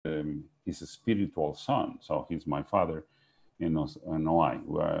his spiritual son. So he's my father in OI.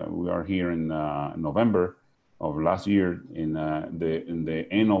 We are here in November of last year in the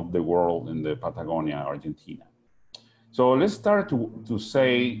end of the world in the Patagonia, Argentina. So let's start to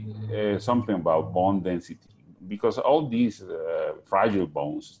say something about bone density, because all these fragile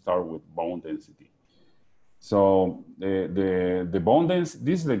bones start with bone density. So the bone density,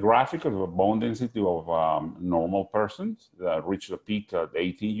 this is the graphic of the bone density of normal persons that reach the peak at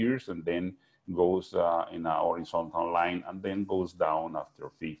 18 years and then goes in a horizontal line and then goes down after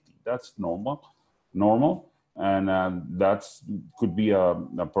 50. That's normal. And that's could be a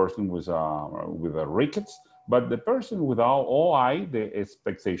person with a rickets, but the person without OI, the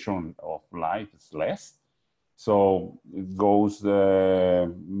expectation of life is less. So it goes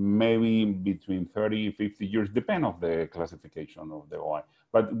maybe between 30 and 50 years, depend on the classification of the OI.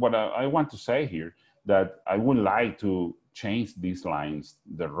 But what I want to say here, that I would like to change these lines,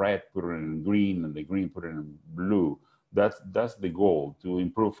 the red put it in green and the green put it in blue. That's the goal, to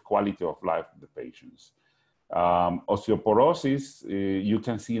improve quality of life of the patients. Osteoporosis, you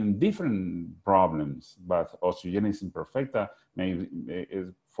can see in different problems, but osteogenesis imperfecta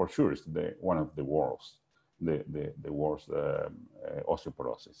is for sure is one of the worst. The worst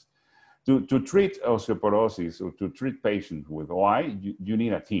osteoporosis. To treat osteoporosis or to treat patients with OI, you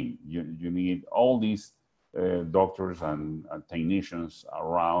need a team. You need all these doctors and technicians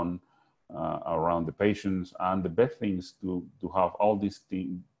around the patients, and the best thing is to have all these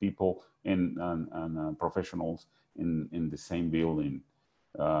people and professionals in the same building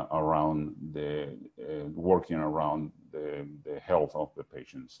around working around the health of the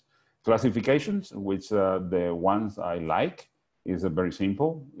patients. Classifications, which the ones I like, is very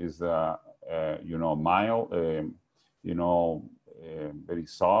simple. Is mild, very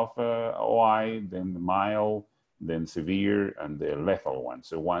soft OI, then the mild, then severe, and the lethal one.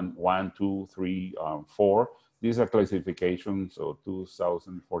 So 1, 2, 3, 4. These are classifications of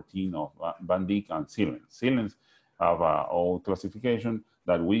 2014 of Van Dyck and Silence. Silence have an old classification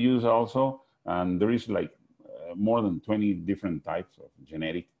that we use also, and there is like more than 20 different types of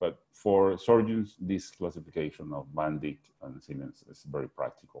genetic, but for surgeons, this classification of Van Dyck and Silence is very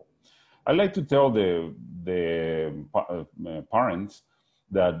practical. I like to tell the parents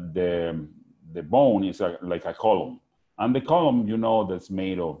that the bone is like a column, and the column, that's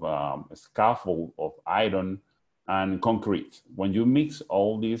made of a scaffold of iron and concrete. When you mix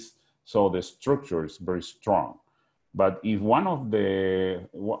all this, so the structure is very strong. But if one of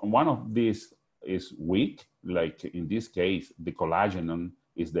these is weak, like in this case, the collagen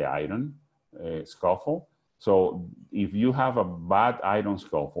is the iron scaffold. So if you have a bad iron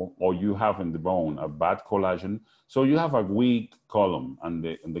scaffold, or you have in the bone a bad collagen, so you have a weak column, and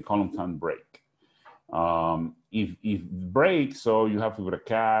the column can break. If it breaks, so you have to get a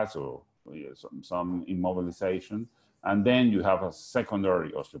cast or some immobilization, and then you have a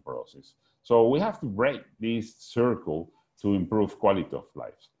secondary osteoporosis. So we have to break this circle to improve quality of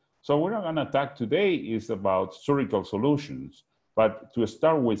life. So what I'm going to talk today is about surgical solutions. But to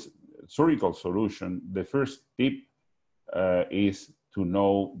start with surgical solution, the first tip is to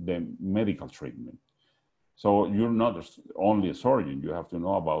know the medical treatment. So you're not only a surgeon, you have to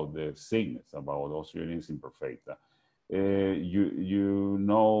know about the sickness, about osteogenesis imperfecta. You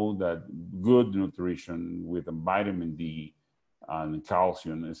know that good nutrition with vitamin D and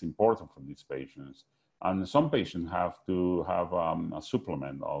calcium is important for these patients. And some patients have to have a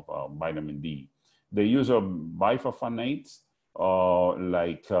supplement of vitamin D. The use of bifosphonates,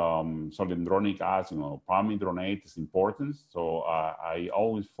 like zoledronic acid or palmidronate, is important. So I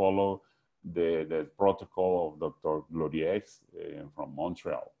always follow the protocol of Dr. Gloriex from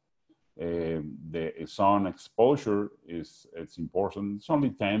Montreal. The sun exposure it's important. It's only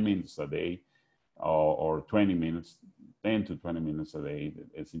 10 minutes a day or 20 minutes, 10 to 20 minutes a day.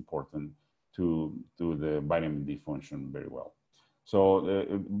 It's important to the vitamin D function very well. So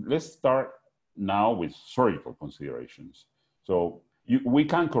let's start now with surgical considerations. So we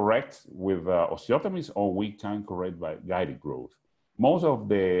can correct with osteotomies, or we can correct by guided growth. Most of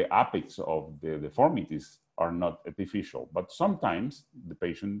the apex of the deformities are not epiphyseal, but sometimes the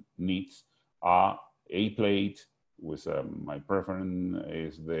patient needs a plate with my preference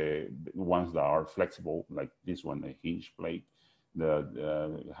is the ones that are flexible, like this one, a hinge plate that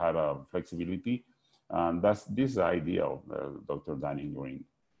had a flexibility. And this is the idea of Dr. Danny Green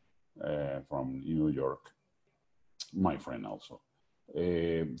from New York, my friend also.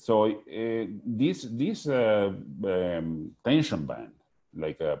 This tension band,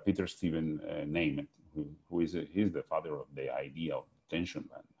 like Peter Stevens named it, he's the father of the idea of tension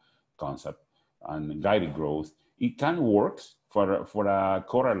band concept and guided growth, it can work for a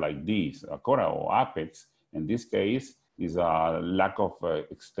cora like this, a cora or apex. In this case, is a lack of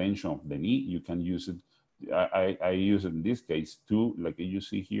extension of the knee. You can use it. I use it in this case two, like you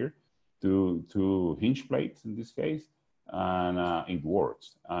see here, two hinge plates in this case, and it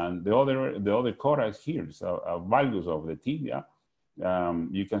works. And the other cora is here. So valgus of the tibia.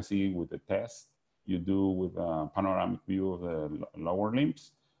 You can see with the test you do with a panoramic view of the lower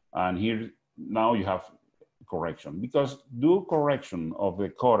limbs. And here now you have correction, because do correction of the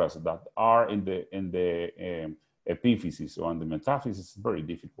coras that are in the epiphysis or on the metaphysis is very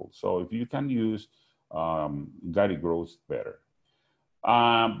difficult. So if you can use guided growth, better.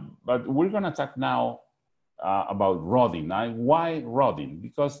 But we're going to talk now about rodding. Now, why rodding?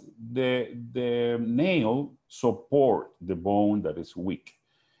 Because the nail support the bone that is weak.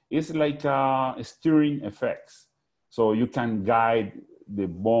 It's like steering effects. So you can guide the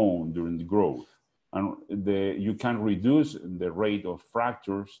bone during the growth, and you can reduce the rate of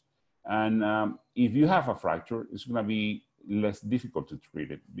fractures. And if you have a fracture, it's going to be less difficult to treat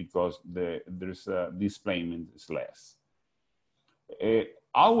it because there's displacement is less.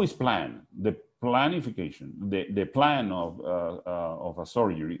 Always plan. The planification, the plan of a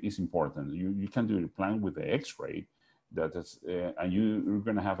surgery is important. You can do a plan with the X-ray, that is, and you're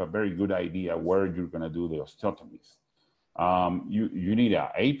going to have a very good idea where you're going to do the osteotomies. You need an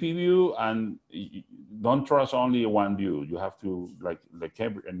AP view, and don't trust only one view. You have to, like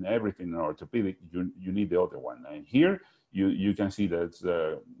everything in orthopedic, you need the other one. And here you can see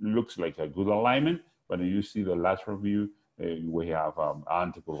that looks like a good alignment, but you see the lateral view, we have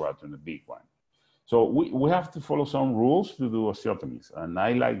anticurvature and a big one. So we have to follow some rules to do osteotomies, and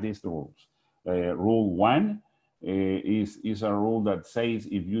I like these rules. Rule 1 is a rule that says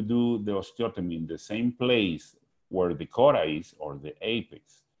if you do the osteotomy in the same place where the cora is, or the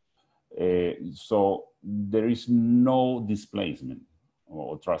apex, so there is no displacement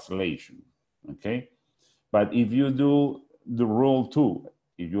or translation, okay? But if you do the rule 2,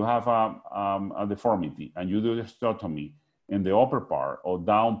 if you have a deformity and you do the osteotomy in the upper part or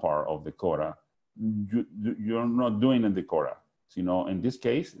down part of the cora, you're not doing in the cora. So, you know, in this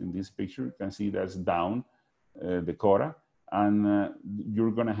case, in this picture, you can see that's down the cora, and we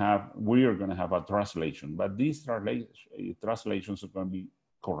are going to have a translation, but these translations are going to be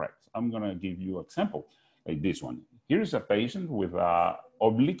correct. I'm going to give you an example like this one. Here's a patient with a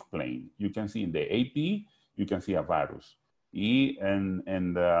oblique plane. You can see in the AP, you can see a varus. And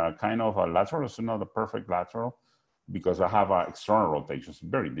kind of a lateral, it's not a perfect lateral because I have an external rotation. It's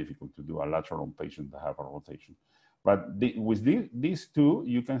very difficult to do a lateral patient that have a rotation. But with these two,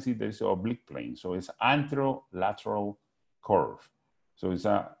 you can see there's an oblique plane. So it's anterolateral curve. So it's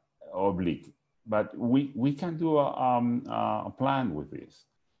a oblique. But we can do a plan with this.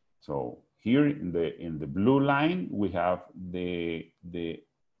 So here in the blue line, we have the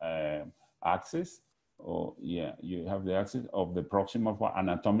axis. Oh, yeah, you have the axis of the proximal part,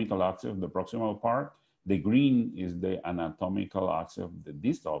 anatomical axis of the proximal part. The green is the anatomical axis of the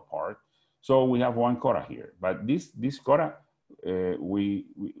distal part. So we have one cora here, but this cora, we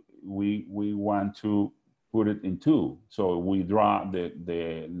want to put it in two. So we draw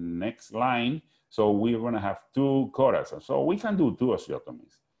the next line. So we're going to have two coras. So we can do two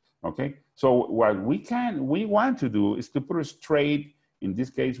osteotomies. Okay. So what we want to do is to put it straight, in this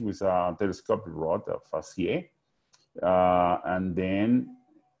case with a telescopic rod, a fasciae, and then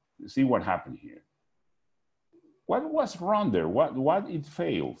see what happened here. What was wrong there? What it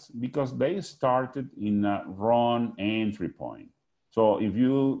fails? Because they started in a wrong entry point. So if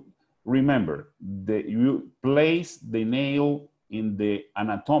you remember, you place the nail in the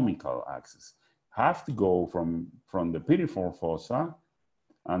anatomical axis. Have to go from the piriform fossa,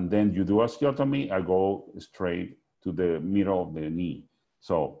 and then you do osteotomy, I go straight to the middle of the knee.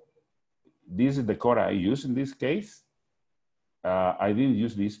 So this is the cora I use in this case. I didn't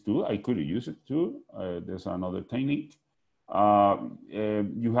use these two. I could use it too. There's another technique.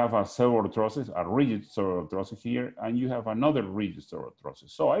 You have a pseudoarthrosis, a rigid pseudoarthrosis here, and you have another rigid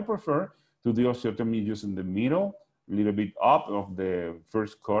pseudoarthrosis. So I prefer to do osteotomy using the middle, a little bit up of the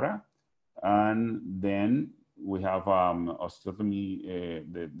first cora, and then we have osteotomy,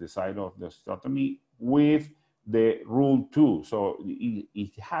 the side of the osteotomy with the rule 2. So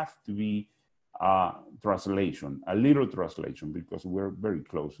it has to be a translation, a little translation, because we're very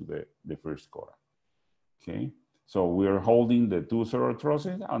close to the first cora. Okay, so we're holding the two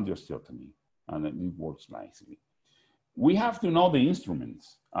pseudoarthrosis and the osteotomy, and it works nicely. We have to know the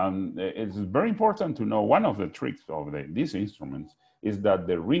instruments, and it's very important to know. One of the tricks of these instruments is that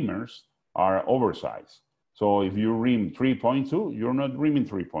the reamers are oversized. So if you ream 3.2, you're not reaming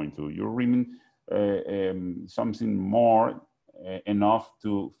 3.2, you're reaming something more enough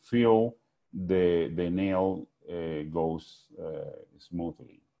to feel the nail goes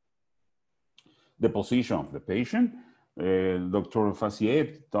smoothly. The position of the patient, Dr.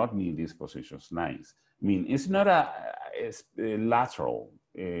 Fassier taught me these positions, nice. I mean, it's not it's lateral.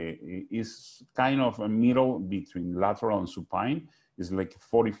 It's kind of a middle between lateral and supine. It's like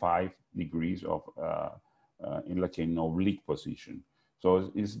 45 degrees of, in like an oblique position.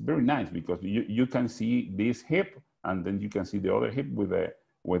 So it's very nice because you can see this hip and then you can see the other hip with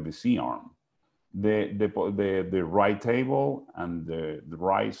the C-arm. The right table and the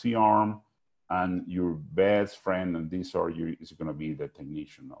right C-arm and your best friend in this surgery is going to be the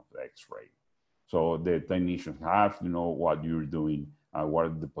technician of the X-ray. So the technicians have to know what you're doing and what are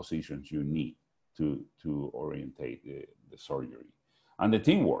the positions you need to orientate the surgery. And the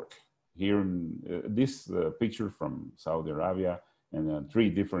teamwork. Here, this picture from Saudi Arabia and 3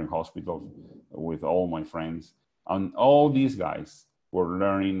 different hospitals with all my friends. And all these guys were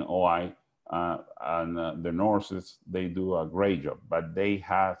learning OI and the nurses, they do a great job, but they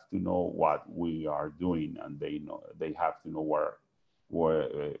have to know what we are doing and they have to know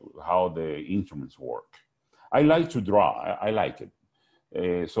how the instruments work. I like to draw, I like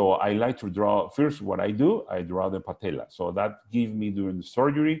it. So I like to draw, first what I do, I draw the patella. So that gives me during the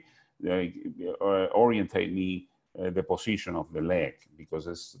surgery, orientate me the position of the leg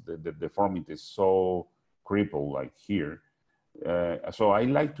because the deformity is so crippled like here. So I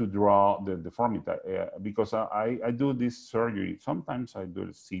like to draw the deformity because I do this surgery. Sometimes I do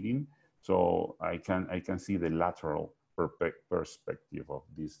it sitting, so I can see the lateral perspective of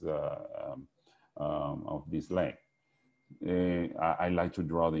this leg. I like to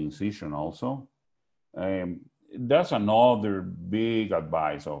draw the incision also. That's another big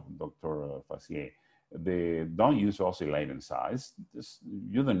advice of Dr. Fassier. Don't use oscillating size.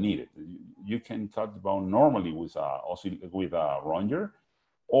 You don't need it. You can cut the bone normally with a ronger,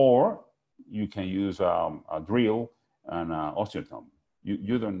 or you can use a drill and an osteotome.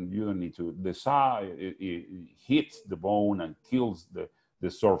 You don't need to. The size it hits the bone and kills the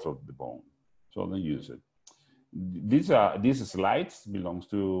surface of the bone. So don't use it. These slides belongs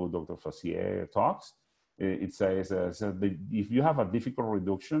to Dr. Fassier talks. It says that if you have a difficult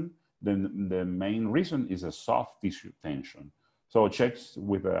reduction, then the main reason is a soft tissue tension. So checks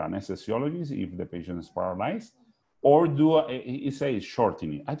with an anesthesiologist if the patient is paralyzed, or it says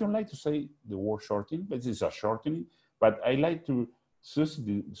shortening. I don't like to say the word shortening, but it's a shortening, but I like to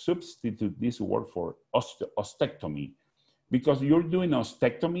substitute this word for ostectomy. Because you're doing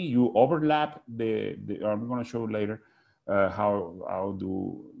ostectomy, you overlap I'm gonna show later how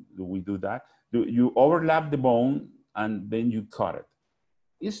do we do that. You overlap the bone and then you cut it.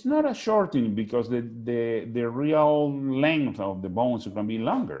 It's not a shortening because the real length of the bones is gonna be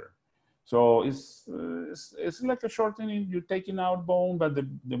longer. So it's like a shortening, you're taking out bone, but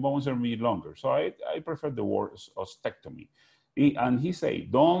the bones are really longer. So I prefer the word ostectomy. And he say,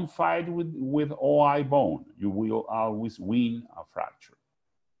 don't fight with OI bone. You will always win a fracture.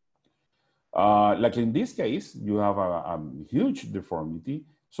 Like in this case, you have a huge deformity.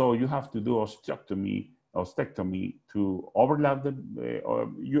 So you have to do osteotomy to overlap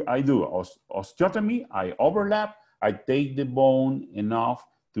I do osteotomy, I overlap, I take the bone enough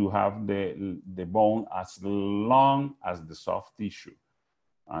to have the bone as long as the soft tissue.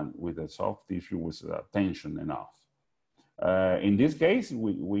 And with the soft tissue with tension enough. In this case,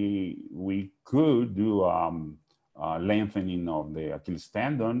 we could do lengthening of the Achilles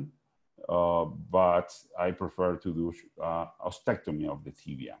tendon, but I prefer to do ostectomy of the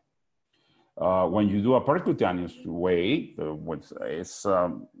tibia. When you do a percutaneous way,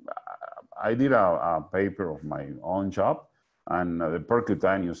 I did a paper of my own job, and the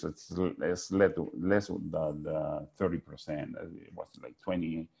percutaneous is less than 30%. It was like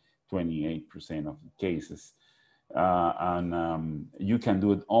 28% of the cases. And you can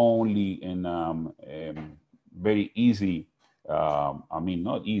do it only in very easy,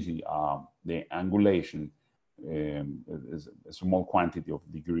 not easy, the angulation is a small quantity of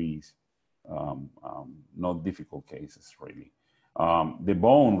degrees, not difficult cases really. The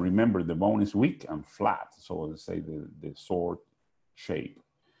bone, remember the bone is weak and flat, so let's say the sword shape.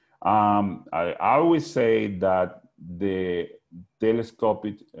 I always say that the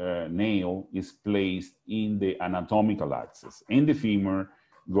telescopic nail is placed in the anatomical axis. In the femur,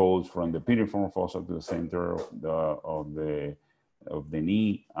 goes from the piriform fossa to the center of the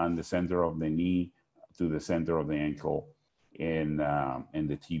knee, and the center of the knee to the center of the ankle and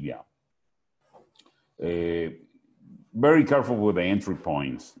the tibia. Very careful with the entry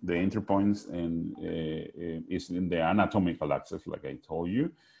points. The entry points is in the anatomical axis, like I told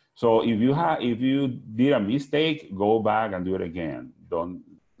you. So if you did a mistake, go back and do it again. Don't,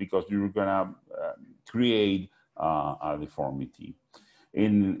 because you're gonna create a deformity.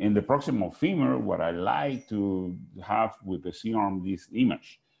 In the proximal femur, what I like to have with the C-arm, this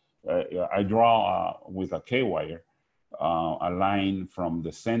image, I draw with a K-wire a line from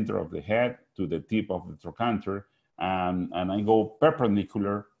the center of the head to the tip of the trochanter, and I go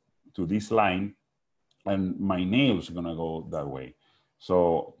perpendicular to this line, and my nails are gonna go that way.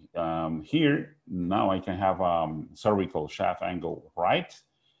 So here, now I can have cervical shaft angle right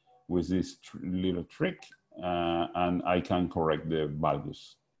with this little trick, and I can correct the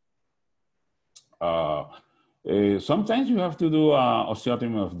valgus. Sometimes you have to do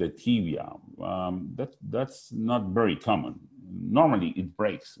osteotomy of the tibia. That's not very common. Normally it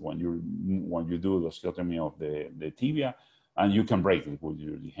breaks when you do the osteotomy of the tibia, and you can break it with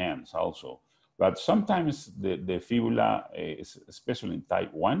your hands also. But sometimes the fibula, especially in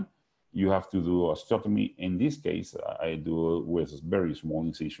type 1, you have to do osteotomy. In this case, I do it with very small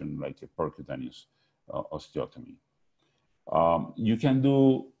incision, like a percutaneous osteotomy. You can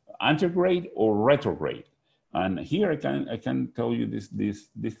do anterograde or retrograde. And here I can tell you this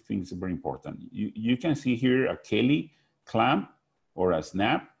thing is very important. You can see here a Kelly clamp or a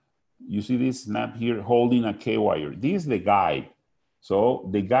snap. You see this snap here holding a K-wire. This is the guide. So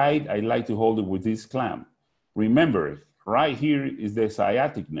the guide, I like to hold it with this clamp. Remember, right here is the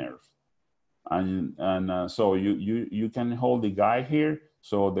sciatic nerve. And so you can hold the guide here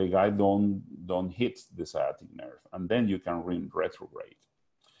so the guide don't hit the sciatic nerve. And then you can retrograde.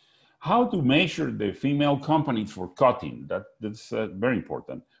 How to measure the female components for cutting? That's very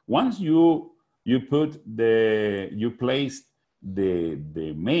important. Once you place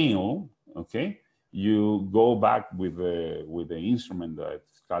the male, okay, you go back with the instrument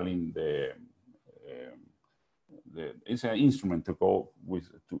that's calling it's an instrument to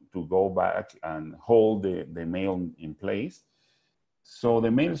go back and hold the male in place. So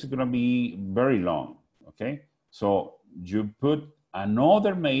the male is going to be very long, okay? So you put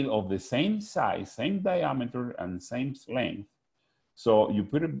another male of the same size, same diameter, and same length. So you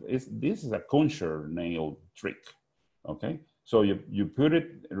put it, this is a concher nail trick, okay? So you put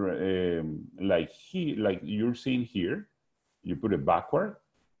it like you're seeing here. You put it backward.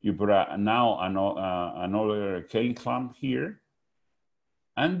 You put now another K clamp here,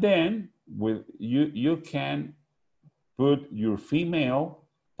 and then with you can put your female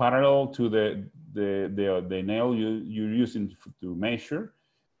parallel to the nail you're using to measure.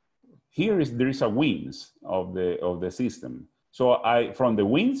 There is a wings of the system. So from the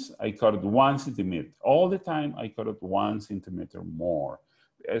wings, I cut it 1 centimeter. All the time, I cut it 1 centimeter more.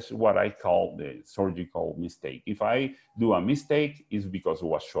 That's what I call the surgical mistake. If I do a mistake, it's because it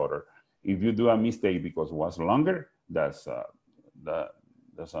was shorter. If you do a mistake because it was longer, that's a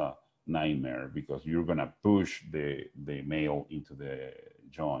nightmare, because you're gonna push the male into the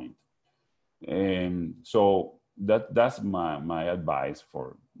joint. And so that's my advice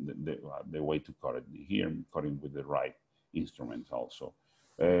for the way to cut it. Here I'm cutting with the right instrument also.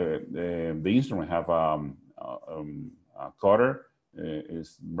 The instrument have a cutter.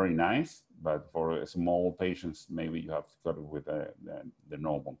 Is very nice, but for small patients, maybe you have to cut it with the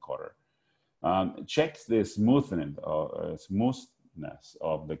normal cutter. Check the smoothness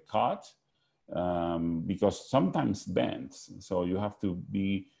of the cut, because sometimes bends. So you have to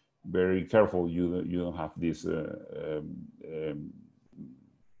be very careful you don't have these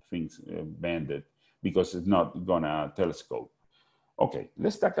things bended, because it's not gonna telescope. Okay,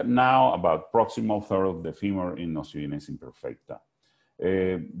 let's talk now about proximal third of the femur in Osteogenesis Imperfecta.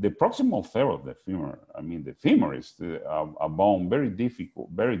 The proximal third of the femur, I mean, the femur is a bone very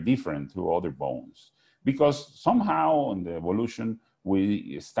different to other bones, because somehow in the evolution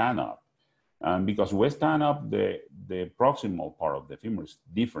we stand up. And because we stand up, the proximal part of the femur is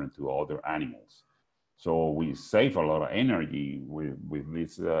different to other animals. So we save a lot of energy with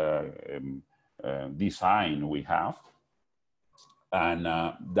this design we have. And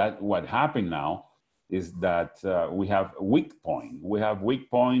that what happened now is that we have weak point. We have weak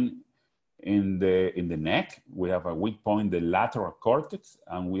point in the neck. We have a weak point in the lateral cortex,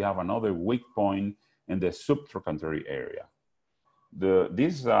 and we have another weak point in the subtrochanteric area.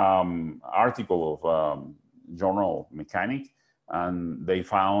 This article of Journal of Mechanics, and they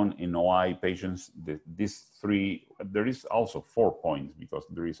found in OI patients that these three, there is also 4 points, because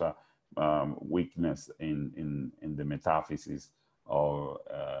there is a weakness in the metaphysis, or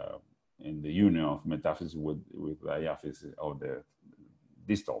in the union of metaphysis with diaphysis of the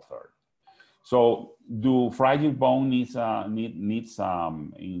distal third. So, do fragile bone needs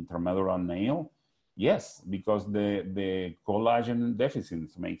intramedullary nail? Yes, because the collagen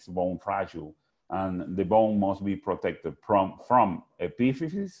deficit makes bone fragile, and the bone must be protected from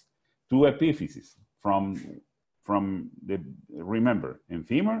epiphysis to epiphysis, from the, remember, in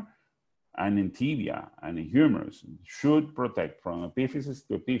femur and in tibia and in humerus, should protect from epiphysis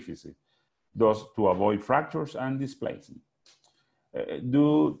to epiphysis, thus to avoid fractures and displacement.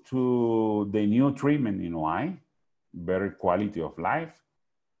 Due to the new treatment in OI, better quality of life,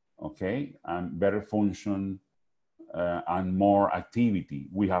 okay, and better function and more activity.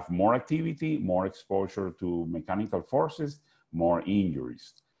 We have more activity, more exposure to mechanical forces, more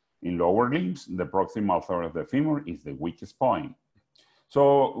injuries. In lower limbs, the proximal third of the femur is the weakest point.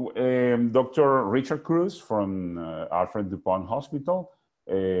 So Dr. Richard Cruz from Alfred DuPont Hospital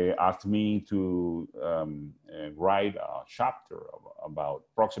asked me to write a chapter about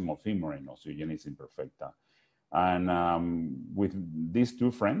proximal femur and osteogenesis imperfecta. And with these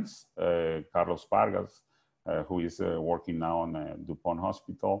two friends, Carlos Vargas, who is working now on DuPont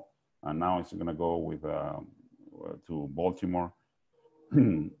Hospital, and now he's going to go with to Baltimore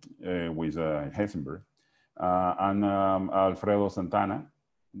with Hessenberg, and Alfredo Santana.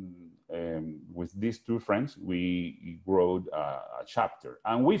 With these two friends, we wrote a chapter,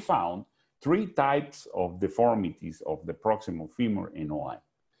 and we found 3 types of deformities of the proximal femur in OI.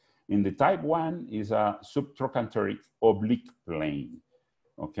 In the type 1 is a subtrochanteric oblique plane,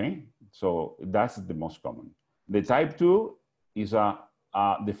 okay? So that's the most common. The type 2 is a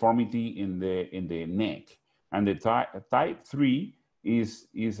deformity in the neck. And the type 3 is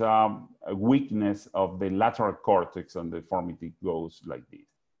a weakness of the lateral cortex, and the deformity goes like this.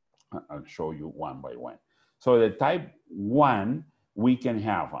 I'll show you one by one. So the type 1, we can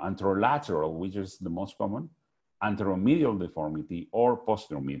have anterolateral, which is the most common, anteromedial deformity, or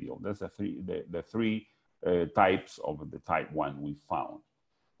posteromedial. That's the three types of the type 1 we found.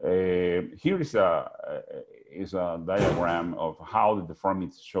 Here is a diagram of how the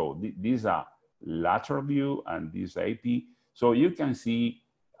deformities show. These are lateral view and this AP. So you can see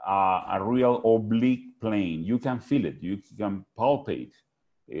a real oblique plane. You can feel it. You can palpate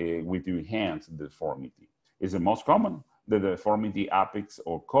with your hands the deformity. It's the most common. The deformity apex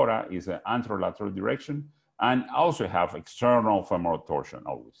or cora is an anterolateral direction, and also have external femoral torsion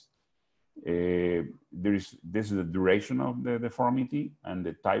always. This is the duration of the deformity, and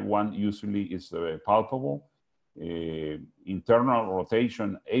the type 1 usually is palpable. Internal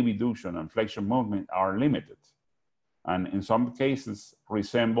rotation, abduction, and flexion movement are limited, and in some cases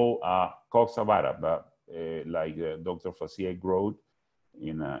resemble a coxa-vara, but like Dr. Fassier wrote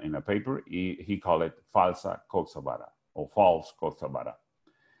in a paper, he called it falsa coxa-vara or false coxa-vara.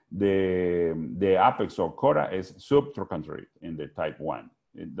 The apex or cora is subtrochanteric in the type 1.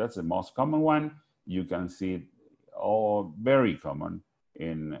 That's the most common one. You can see it all very common,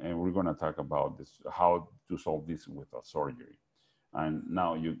 and we're going to talk about this, how to solve this with a surgery. And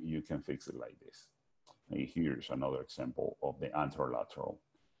now you can fix it like this. Here's another example of the anterolateral.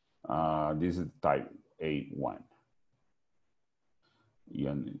 This is type A1.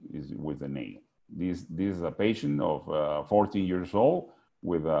 And is with a nail. This is a patient of 14 years old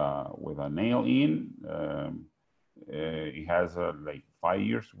with a nail in. He has like 5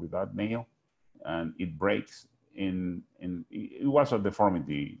 years with that nail, and it breaks it was a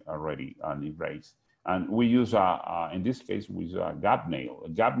deformity already, and it breaks. And we use in this case, we use a gap nail. A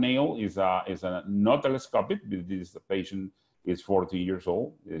gap nail is not telescopic. This patient is 14 years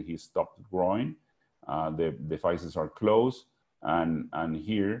old. He stopped growing. The devices are closed, and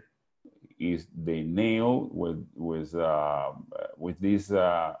here is the nail with this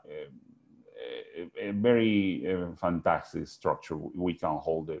a very fantastic structure. We can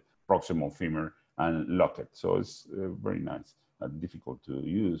hold the proximal femur and lock it. So it's very nice. Difficult to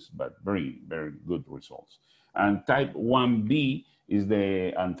use, but very, very good results. And type 1B is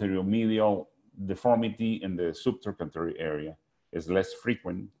the anteromedial deformity in the subtrochanteric area. It's less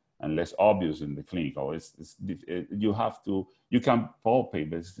frequent and less obvious in the clinical. You can palpate,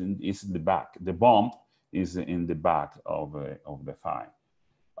 but it's in the back. The bump is in the back of the thigh.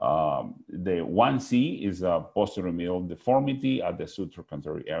 The 1C is a posteromedial deformity at the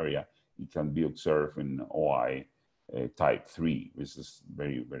subtrochanteric area. It can be observed in OI type 3, which is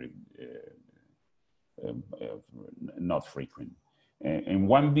very, very not frequent. And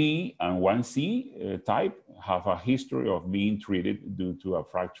 1B and 1C type have a history of being treated due to a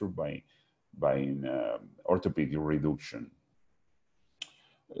fracture by orthopedic reduction.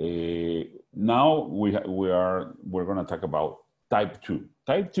 Now we're going to talk about type 2.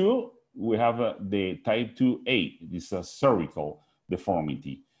 Type 2, we have the type 2A. This is a cervical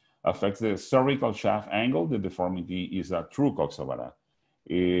deformity. Affects the cervical shaft angle. The deformity is a true coxa-vara.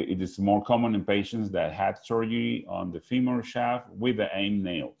 It is more common in patients that had surgery on the femur shaft with the aim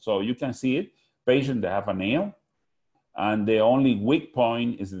nail. So you can see it, patients that have a nail, and the only weak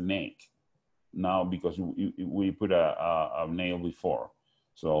point is the neck. Now, because we put a nail before.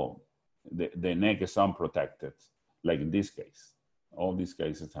 So the neck is unprotected, like in this case. All these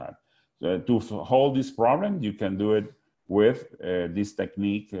cases had. So to hold this problem, you can do it with this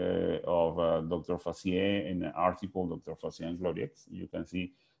technique of Dr. Fassier in an article, Dr. Fassier and Gloriex. You can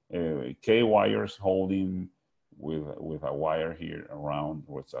see K wires holding with a wire here around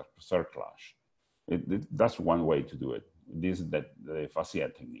with a circlage. That's one way to do it. This is the Fassier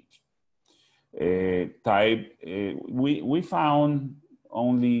technique. We found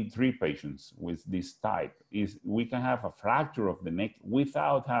only 3 patients with this type. We can have a fracture of the neck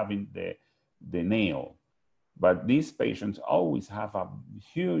without having the nail. But these patients always have a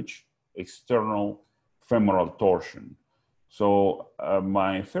huge external femoral torsion. So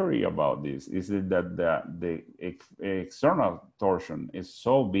my theory about this is that the external torsion is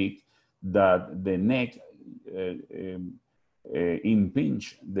so big that the neck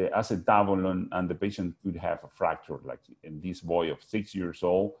impinge the acetabulum, and the patient could have a fracture, like in this boy of 6 years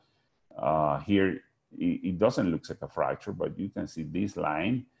old. Here, it doesn't look like a fracture, but you can see this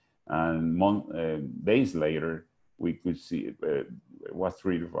line. And days later, we could see it was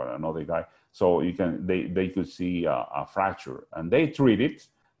treated for another guy. So they could see a fracture, and they treated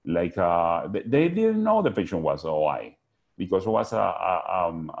like they didn't know the patient was OI because it was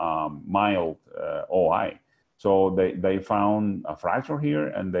a mild OI. So they found a fracture here,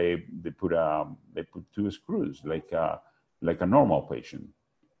 and they put 2 screws like a normal patient.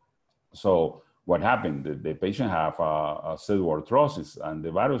 So what happened? The patient have a pseudoarthrosis, and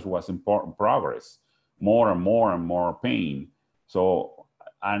the virus was in progress, more and more and more pain. So,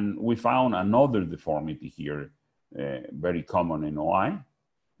 and we found another deformity here, very common in OI,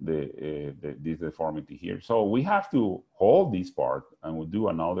 this deformity here. So we have to hold this part, and we'll do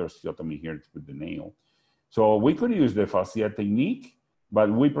another osteotomy here to put the nail. So we could use the Fassier technique, but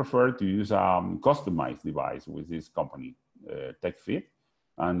we prefer to use a customized device with this company, TechFit.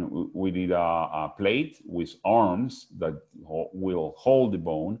 And we did a plate with arms that will hold the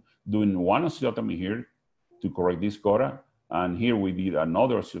bone, doing one osteotomy here to correct this coda. And here we did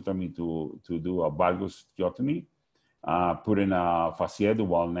another osteotomy to do a valgus osteotomy, putting a Fassier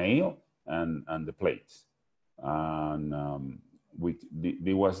dual nail and the plates. And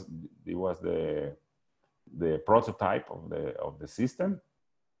there was the prototype of the system,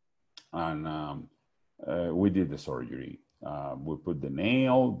 and we did the surgery. We put the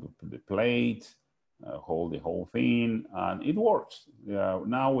nail, we put the plate, hold the whole thing, and it works.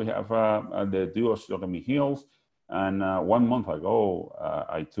 Now we have the 2 osteotomy heals, and 1 month ago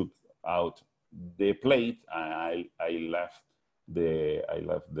I took out the plate, and I left the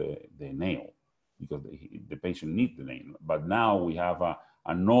nail because the patient needs the nail. But now we have a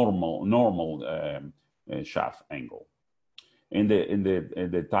normal shaft angle. In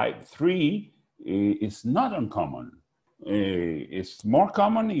the type 3, it's not uncommon. It's more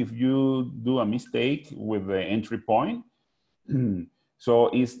common if you do a mistake with the entry point. So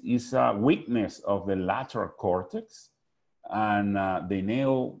it's a weakness of the lateral cortex, and the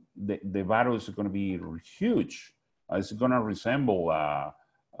nail, the virus is going to be huge. It's going to resemble a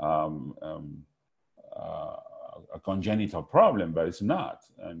congenital problem, but it's not.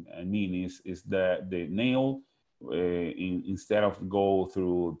 I mean, it's the nail, instead of go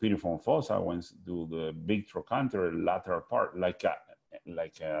through piriform fossa, once do the big trochanter lateral part, like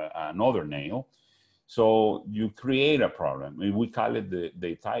another nail. So you create a problem. We call it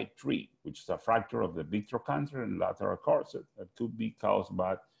the type 3, which is a fracture of the big trochanter and lateral corset that could be caused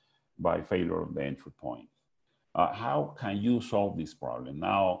by failure of the entry point. How can you solve this problem?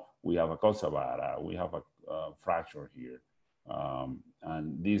 Now we have a colsavara, we have a fracture here,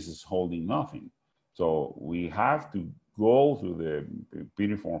 and this is holding nothing. So we have to go through the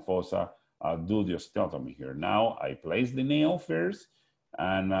piriform fossa, do the osteotomy here. Now I place the nail first,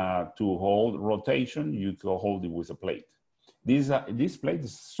 and to hold rotation, you can hold it with a plate. This plate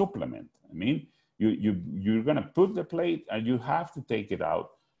is a supplement. I mean, you're gonna put the plate, and you have to take it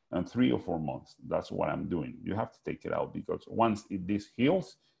out in 3 or 4 months. That's what I'm doing. You have to take it out, because once this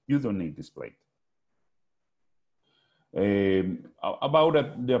heals, you don't need this plate.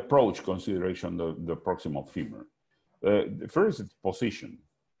 About the approach consideration, the proximal femur. First, it's position.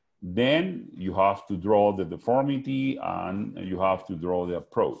 Then you have to draw the deformity, and you have to draw the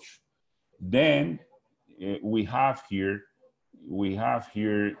approach. Then we have here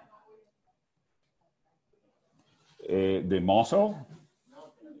the muscle.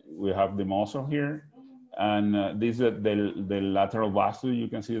 We have the muscle here, this is the lateral vastus. You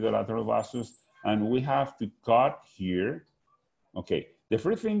can see the lateral vastus, and we have to cut here. Okay, the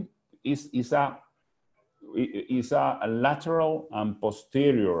first thing is a lateral and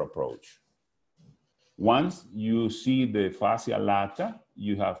posterior approach. Once you see the fascia lata,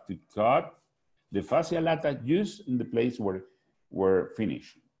 you have to cut the fascia lata just in the place where we're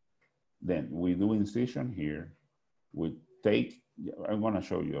finished. Then we do incision here. We take, I'm gonna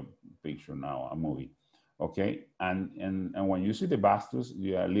show you a picture now, a movie. Okay, and when you see the vastus,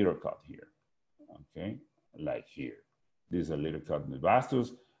 you have a little cut here. Okay, like here. This is a little cut in the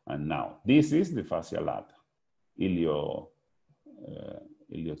vastus, and now this is the fascia lata, iliotibial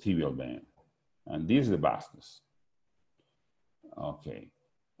vein, and this is the vastus. Okay,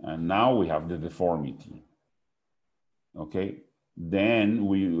 and now we have the deformity. Okay, then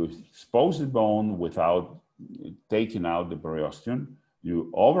we expose the bone without taking out the periosteum. You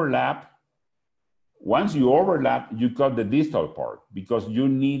overlap. Once you overlap, you cut the distal part, because you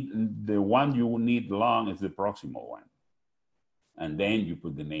need, the one you need long is the proximal one. And then you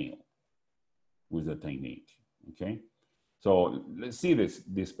put the nail with the technique, okay? So let's see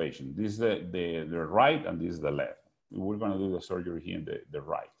this patient. This is the right, and this is the left. We're gonna do the surgery here in the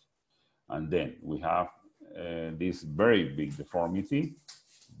right. And then we have this very big deformity.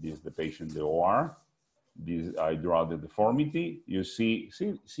 This is the patient, the OR. This, I draw the deformity. You see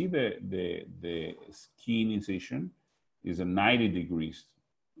the skin incision is a 90 degrees.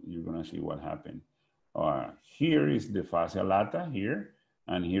 You're gonna see what happened. Here is the fascia lata here,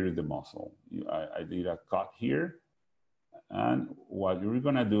 and here is the muscle. I did a cut here, and what you're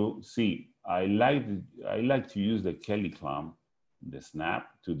gonna do, see, I like to use the Kelly clamp, the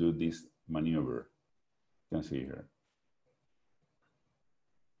snap, to do this maneuver. You can see here.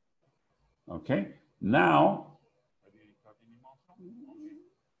 Okay, now,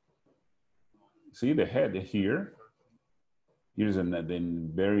 see the head here. Here's a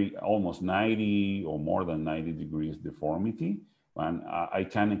very almost 90 or more than 90 degrees deformity. And I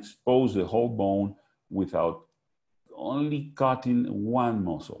can expose the whole bone without only cutting one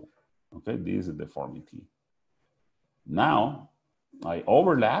muscle. Okay, this is a deformity. Now, I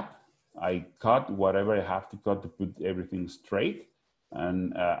overlap, I cut whatever I have to cut to put everything straight.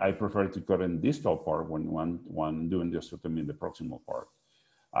 And I prefer to cut in distal part when doing the osteotomy in the proximal part.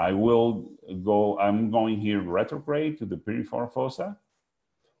 I'm going here retrograde to the peripheral fossa,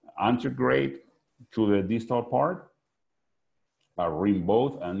 antegrade to the distal part. I ring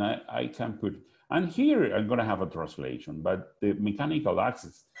both, and I can put, and here I'm gonna have a translation, but the mechanical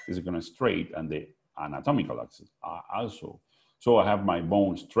axis is gonna straight, and the anatomical axis also. So I have my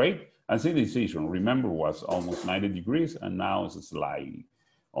bone straight, and see the incision, remember, was almost 90 degrees, and now it's slightly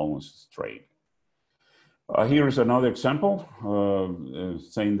almost straight. Here is another example,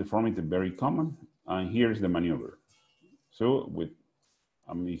 same deformity, very common, and here's the maneuver. So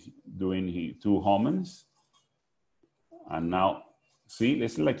I'm doing 2 homins, and now, see,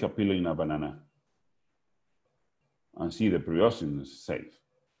 it's like a peeling a banana. And see, the periosteum is safe,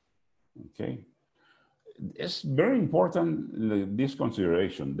 okay? It's very important, this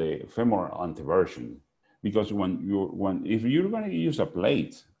consideration, the femoral anteversion, because if you're gonna use a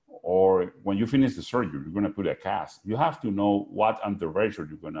plate, or when you finish the surgery, you're gonna put a cast, you have to know what anteversion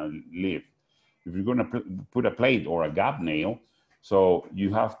you're gonna leave. If you're gonna put a plate or a gap nail, so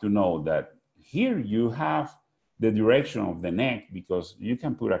you have to know that here you have the direction of the neck, because you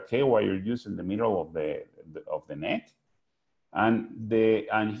can put a K-wire just in the middle of the neck,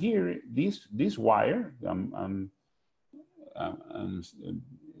 and here this wire, I'm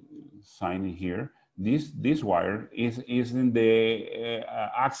signing here. This wire is in the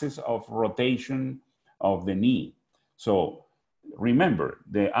axis of rotation of the knee. So remember,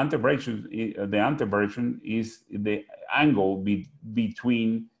 the anteversion is the angle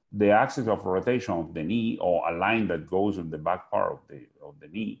between the axis of rotation of the knee, or a line that goes on the back part of the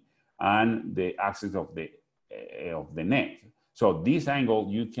knee, and the axis of the neck. So this angle,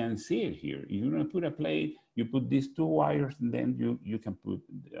 you can see it here. If you're gonna put a plate, you put these 2 wires, and then you can put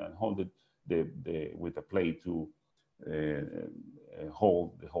hold it with a plate to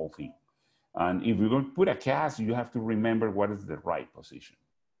hold the whole thing. And if you're going to put a cast, you have to remember what is the right position.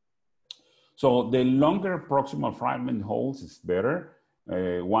 So the longer proximal fragment holds is better.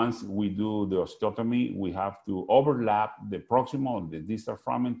 Once we do the osteotomy, we have to overlap the proximal and the distal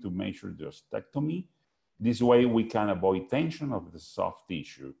fragment to measure the osteectomy. This way we can avoid tension of the soft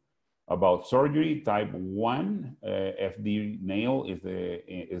tissue. About surgery, type 1 FD nail is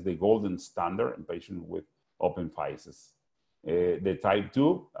the golden standard in patients with open physis. The type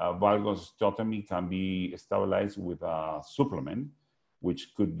 2 valgus osteotomy can be stabilized with a supplement.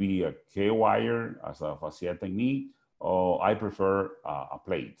 which could be a K-wire as a fascia technique, or I prefer a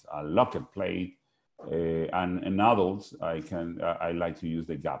plate, a locket plate. And in adults, I like to use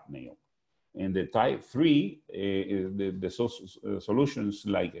the gap nail. In the type 3, solutions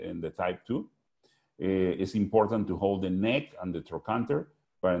like in the type 2, it's important to hold the neck and the trochanter,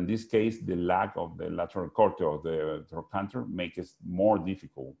 but in this case, the lack of the lateral corte of the trochanter makes it more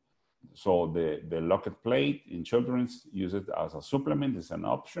difficult. So the locket plate in children use it as a supplement, is an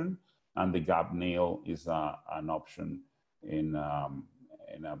option, and the gap nail is an option in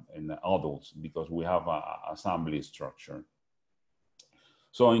adults because we have a assembly structure.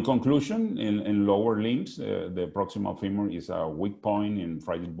 So in conclusion, in lower limbs, the proximal femur is a weak point in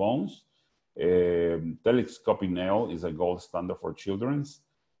fragile bones. Telescopic nail is a gold standard for children's.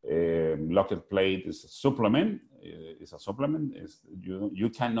 Locket plate is a supplement. You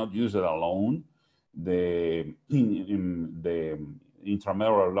cannot use it alone. The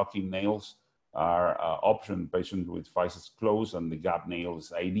intramural locking nails are option patients with physis closed, and the gap nail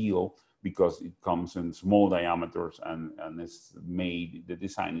is ideal because it comes in small diameters and it's made, the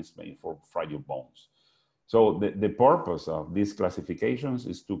design is made for fragile bones. So the purpose of these classifications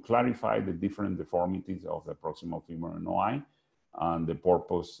is to clarify the different deformities of the proximal femur and OI, and the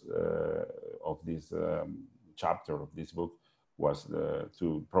purpose of this chapter of this book was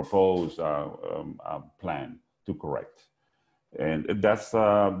to propose a plan to correct. And that's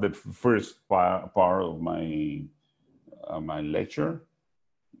the first part of my lecture.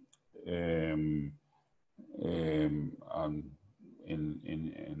 In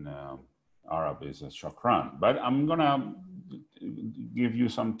Arab is a shukran, but I'm gonna give you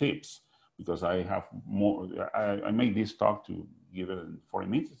some tips because I have more. I made this talk to give it in 40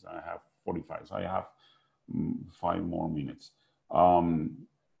 minutes. I have 45, so I have 5 more minutes.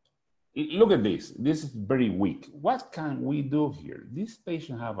 Look at this. This is very weak. What can we do here? This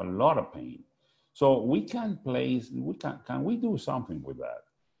patient have a lot of pain, so we can place. Can we do something with that?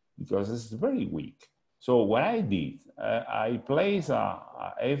 Because it's very weak. So what I did, I place a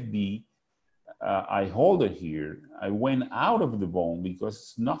FD. I hold it here. I went out of the bone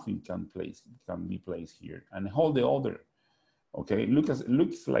because nothing can be placed here, and hold the other. Okay,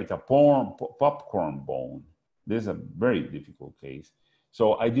 looks like a popcorn bone. This is a very difficult case.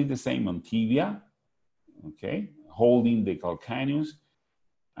 So I did the same on tibia. Okay, holding the calcaneus,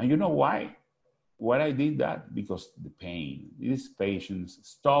 and you know why? Why I did that? Because the pain. These patients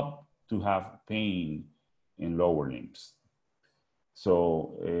stop to have pain in lower limbs.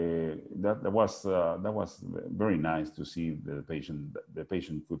 So that was very nice to see the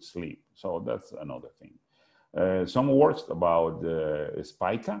patient could sleep. So that's another thing. Some words about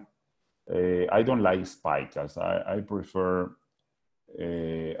spica. I don't like spicas. I prefer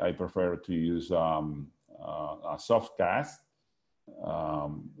to use a soft cast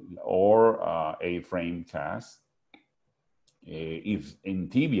or A-frame cast. If in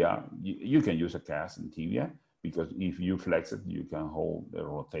tibia, you can use a cast in tibia because if you flex it, you can hold the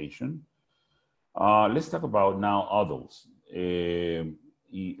rotation. Let's talk about now adults.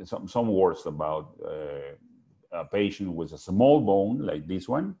 Some words about a patient with a small bone like this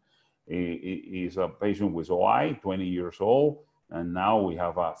one. Is a patient with OI, 20 years old, and now we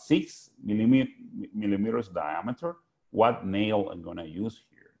have a 6 millimeters diameter. What nail I'm gonna use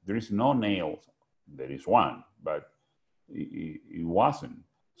here? There is no nail. There is one, but it wasn't.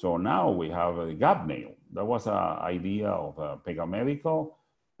 So now we have a gap nail. That was an idea of Pega Medical,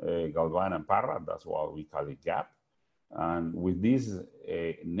 Galvan and Parra. That's why we call it gap. And with this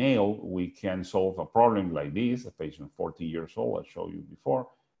nail, we can solve a problem like this. A patient 40 years old, I showed you before,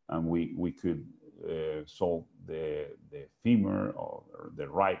 and we could solve the femur or the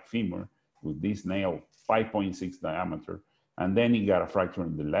right femur with this nail, 5.6 diameter, and then he got a fracture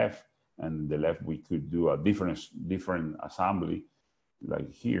in the left, and the left we could do a different assembly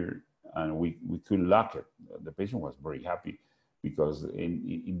like here, and we could lock it. The patient was very happy because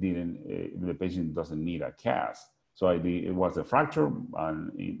the patient doesn't need a cast. So it was a fracture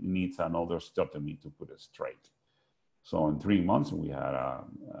and it needs another osteotomy to put it straight. So in 3 months, we had a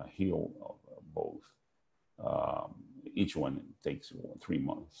heal of both. Each one takes 3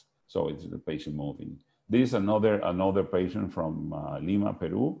 months. So it's the patient moving. This is another patient from Lima,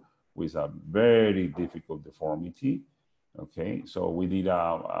 Peru, with a very difficult deformity. Okay, so we did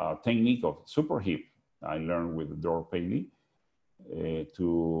a technique of super hip. I learned with Dor Paley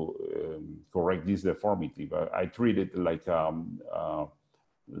to correct this deformity, but I treat it like a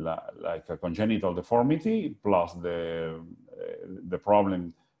congenital deformity plus the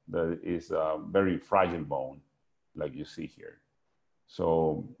problem that is a very fragile bone, like you see here.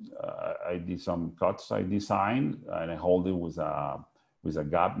 So I did some cuts I designed, and I hold it with a with a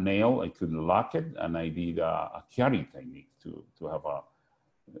gap nail. I could lock it, and I did a carry technique to have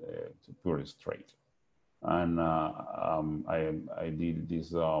to put it straight. And I did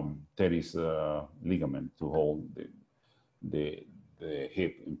this teres ligament to hold the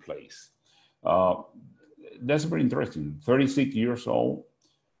hip in place. That's very interesting. 36 years old.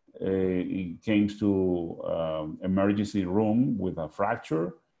 He came to emergency room with a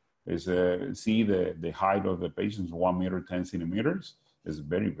fracture. See the height of the patient is 1 meter 10 centimeters. It's a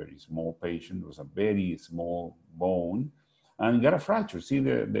very, very small patient. It was a very small bone, and he got a fracture. See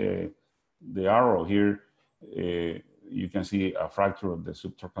the arrow here. You can see a fracture of the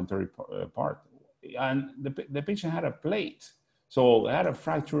subtrochanteric part, and the patient had a plate. So I had a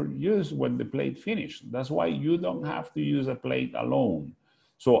fracture just when the plate finished. That's why you don't have to use a plate alone.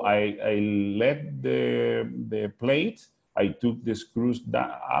 So I let the plate, I took the screws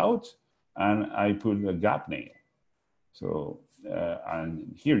out, and I put a gap nail. So,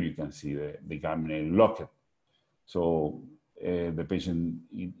 and here you can see the gap nail locked. So the patient,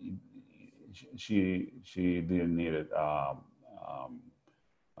 she didn't need a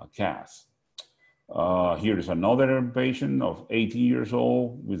cast. Here is another patient of 80 years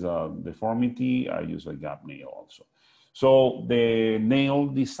old with a deformity. I use a gap nail also. So the nail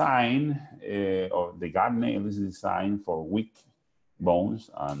design, or the gap nail is designed for weak bones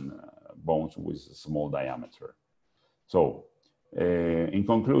and bones with a small diameter. So in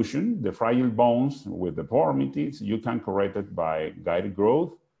conclusion, the fragile bones with deformities, you can correct it by guided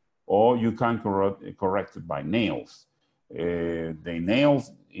growth, or you can correct it by nails. The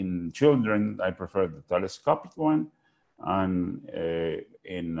nails in children, I prefer the telescopic one, and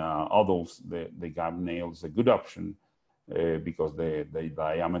in adults, the gap nail is a good option because the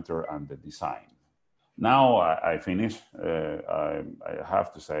diameter and the design. Now I finish. I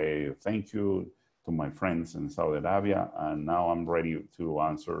have to say thank you to my friends in Saudi Arabia, and now I'm ready to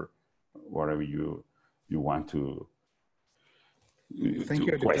answer whatever you want to. Thank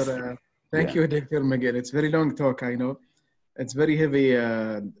you, Dr. Thank you, Dr. Miguel. It's very long talk, I know. It's very heavy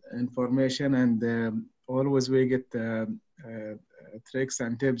information, and always we get tricks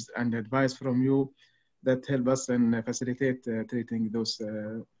and tips and advice from you that help us and facilitate treating those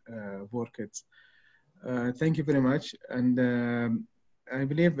poor kids. Thank you very much. And I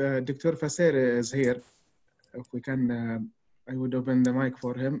believe Dr. Fasser is here. If we can, I would open the mic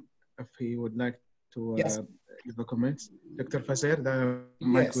for him if he would like to give a comment. Dr. Fasser, the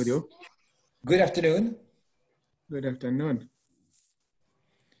mic with you. Good afternoon. Good afternoon.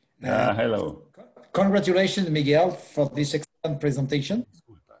 Hello. Congratulations, Miguel, for this excellent presentation.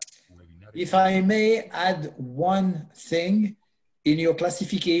 If I may add one thing, in your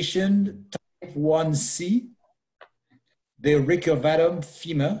classification, type 1C, the recurvatum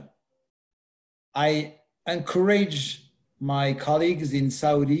femur, I encourage my colleagues in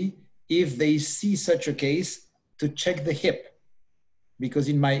Saudi, if they see such a case, to check the hip. Because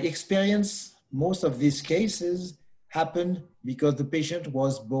in my experience, most of these cases happen because the patient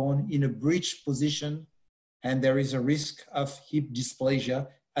was born in a breech position, and there is a risk of hip dysplasia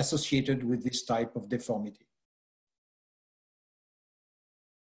associated with this type of deformity.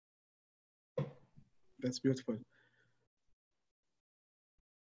 That's beautiful.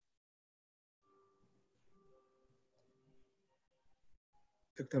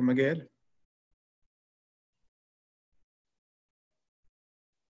 Dr. Miguel.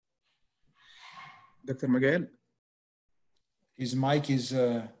 Dr. Miguel. His mic is...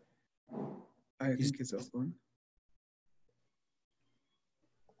 I think it's open.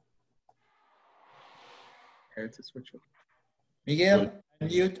 Okay, it's a switch off. Miguel,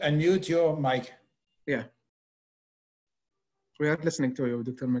 unmute your mic. Yeah. We are listening to you,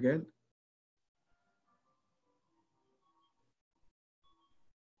 Dr. Miguel.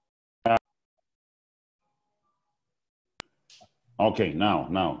 Okay,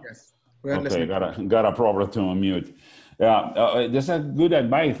 now. Yes, we are listening. Got a problem to unmute. Yeah, that's a good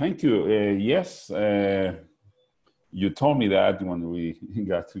advice. Thank you. Yes, you told me that when we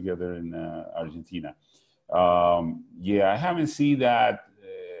got together in Argentina. Yeah, I haven't seen that,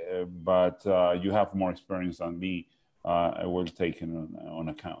 but you have more experience than me. I will take it on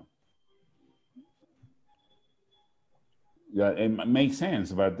account. Yeah, it makes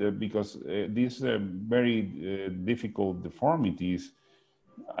sense, but because these very difficult deformities,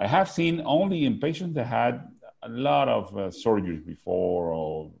 I have seen only in patients that had a lot of surgeries before,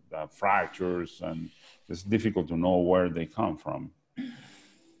 or fractures, and it's difficult to know where they come from.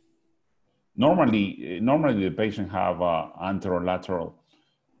 Normally the patient have anterolateral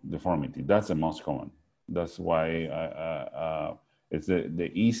deformity. That's the most common. That's why it's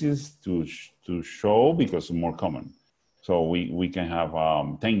the easiest to show because it's more common. So we can have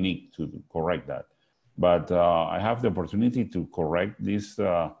technique to correct that. But I have the opportunity to correct this,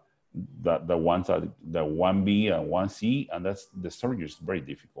 the 1B and 1C, and that's the surgery is very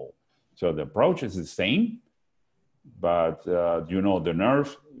difficult. So the approach is the same, but you know, the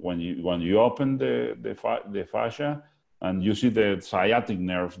nerve, when you open the fascia and you see the sciatic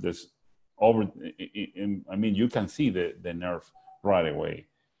nerve that's over, I mean, you can see the nerve right away.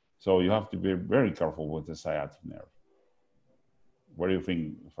 So you have to be very careful with the sciatic nerve. What do you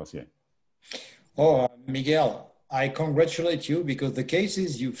think, Facier? Oh, Miguel, I congratulate you because the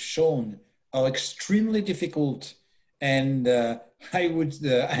cases you've shown are extremely difficult. And I would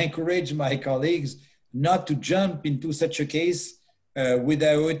encourage my colleagues not to jump into such a case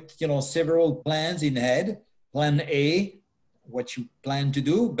without, you know, several plans in head. Plan A, what you plan to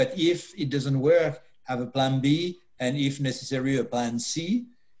do, but if it doesn't work, have a plan B, and if necessary, a plan C.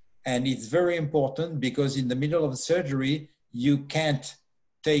 And it's very important because in the middle of surgery, you can't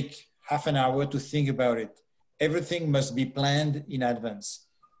take half an hour to think about it. Everything must be planned in advance.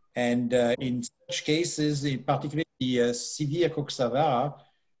 And in such cases, in particularly the severe coxavara,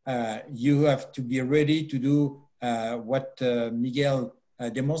 you have to be ready to do what Miguel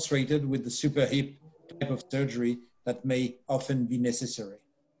demonstrated with the super hip type of surgery that may often be necessary.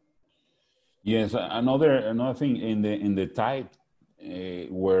 Yes, another thing in the type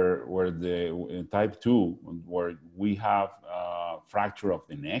where the type 2, where we have fracture of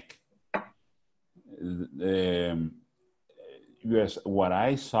the neck. Yes, what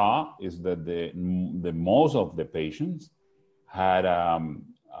I saw is that the most of the patients had a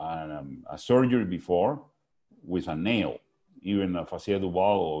surgery before with a nail, even a fascia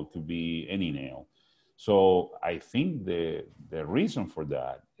duval, or it could be any nail. So I think the reason for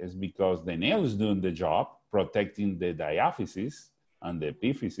that is because the nail is doing the job, protecting the diaphysis and the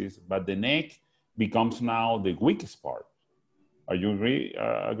epiphysis, but the neck becomes now the weakest part. Are you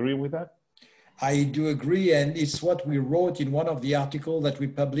agree with that? I do agree, and it's what we wrote in one of the articles that we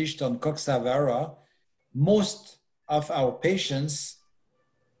published on coxavara. Most of our patients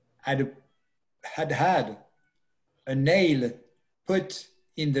had a nail put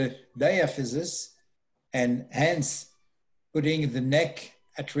in the diaphysis, and hence putting the neck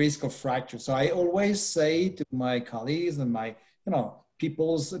at risk of fracture. So I always say to my colleagues and my, you know,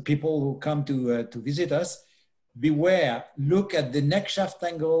 people who come to visit us, beware, look at the neck shaft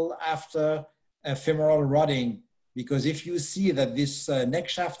angle after a femoral rotting, because if you see that this neck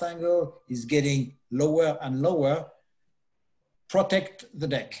shaft angle is getting lower and lower, protect the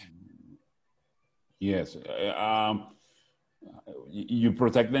neck. Yes. You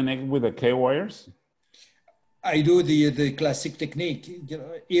protect the neck with the K-wires? I do the classic technique. You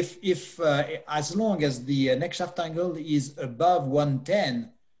know, if as long as the neck shaft angle is above 110,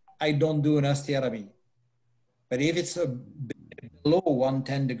 I don't do an osteotomy. But if it's below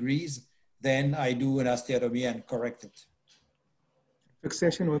 110 degrees, then I do an osteotomy and correct it.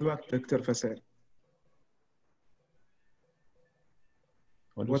 Fixation with what, Dr. Faisal?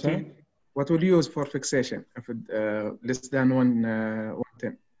 What do you say? What will you use for fixation if it, less than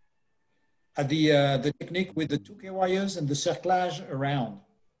 110? The technique with the 2K wires and the cerclage around.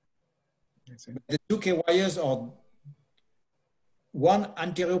 The 2K wires are one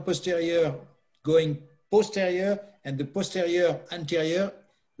anterior-posterior going posterior and the posterior anterior,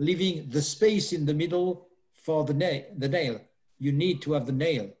 leaving the space in the middle for the nail. You need to have the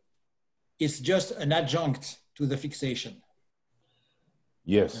nail. It's just an adjunct to the fixation.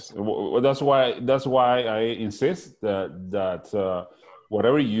 Yes, that's why I insist that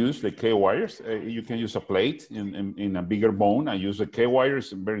whatever you use, the K wires, you can use a plate in a bigger bone. I use the K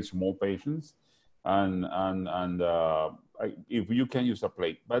wires in very small patients, and if you can use a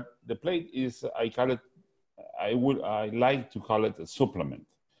plate, but the plate is, I like to call it a supplement.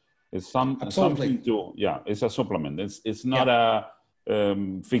 It's something to, yeah, it's a supplement. It's not a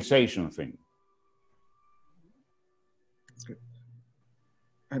fixation thing.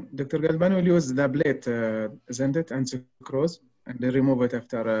 And Dr. Galban will use the plate, isn't it, and sucrose, and then remove it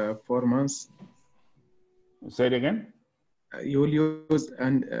after 4 months. Say it again. You will use,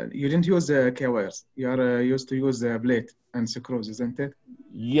 and you didn't use K-wires. You are used to use the plate and sucrose, isn't it?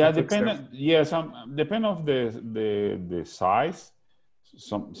 Yeah, depend of the size.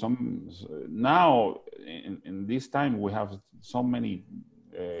 Some now in this time we have so many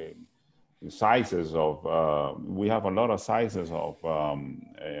sizes of we have a lot of sizes of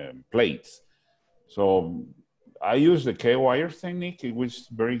plates. So I use the K-wires technique, which is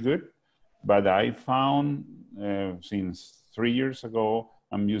very good, but I found since 3 years ago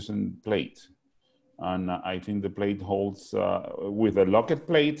I'm using plate, and I think the plate holds with the locket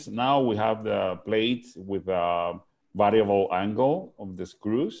plates. Now we have the plate with variable angle of the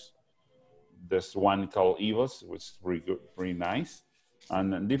screws. There's one called EVOS, which is pretty good, pretty nice.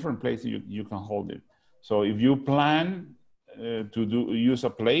 And in different places you can hold it. So if you plan to use a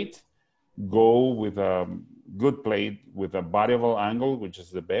plate, go with a good plate with a variable angle, which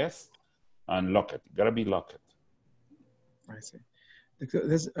is the best, and lock it. Gotta be locked. I see.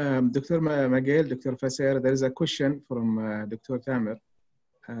 Dr. Miguel, Dr. Faser, there is a question from Dr. Tamer.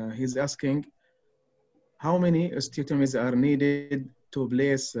 He's asking, how many osteotomies are needed to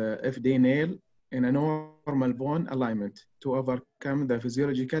place FD nail in a normal bone alignment to overcome the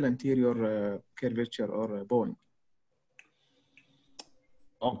physiological anterior curvature or bowing?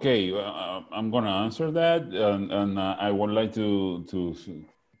 Okay, I'm going to answer that, and I would like to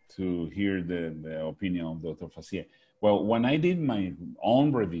hear the opinion of Dr. Fassier. Well, when I did my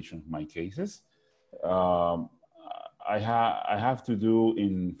own revision of my cases, I have to do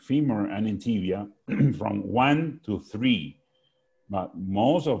in femur and in tibia from 1 to 3, but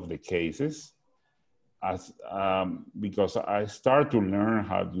most of the cases, because I start to learn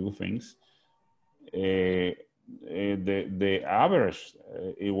how to do things, the average,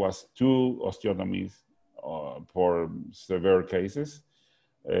 it was 2 osteotomies for severe cases.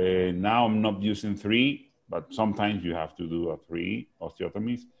 Now I'm not using 3, but sometimes you have to do 3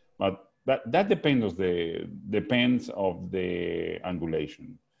 osteotomies. But that depends of the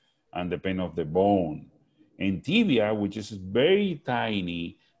angulation and depend of the bone. In tibia, which is very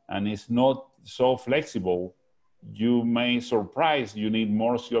tiny and it's not so flexible, you may surprise you need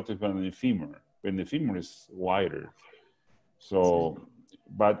more osteotomy than the femur, when the femur is wider. So,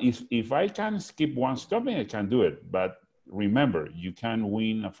 but if I can skip one osteotomy, I can do it. But remember, you can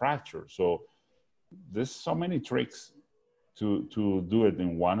win a fracture. So there's so many tricks to do it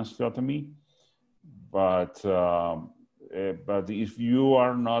in one osteotomy. But if you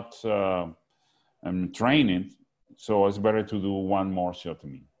are not training, so it's better to do one more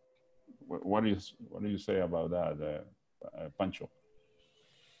osteotomy. What do you say about that, Pancho?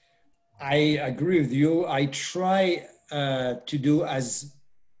 I agree with you. I try to do as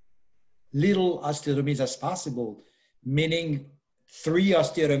little osteotomies as possible, meaning 3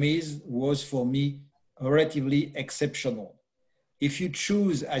 osteotomies was for me relatively exceptional. If you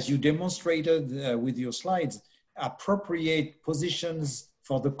choose, as you demonstrated with your slides, appropriate positions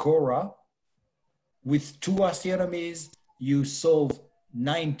for the cora, with 2 osteotomies, you solve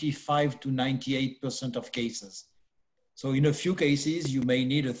 95 to 98% of cases. So in a few cases, you may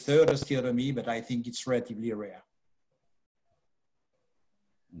need a 3rd osteotomy, but I think it's relatively rare.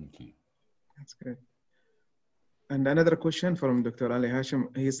 Okay. That's great. And another question from Dr. Ali Hashim.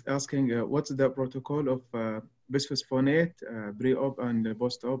 He's asking, what's the protocol of bisphosphonate pre-op and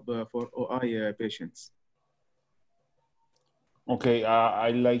post-op for OI patients? Okay,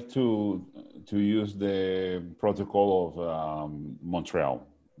 I like to use the protocol of Montreal,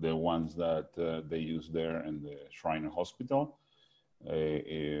 the ones that they use there in the Shrine Hospital.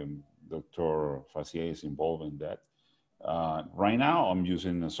 Dr. Fassier is involved in that. Right now, I'm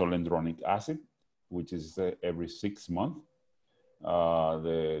using solendronic acid, which is every 6 months.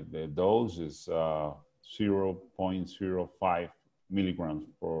 The dose is 0.05 milligrams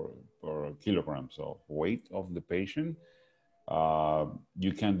per kilogram. So weight of the patient.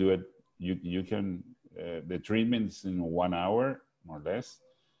 You can do it. You can. The treatment is in 1 hour, more or less.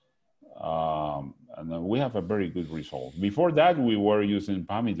 And we have a very good result. Before that, we were using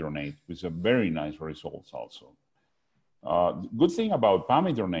pamidronate, which is a very nice results also. Good thing about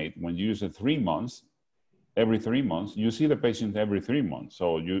pamidronate, when you use it 3 months, every 3 months, you see the patient every 3 months.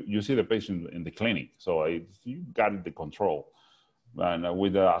 So you see the patient in the clinic. So you got the control. And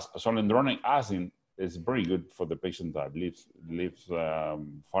with the solendronic acid, it's very good for the patient that lives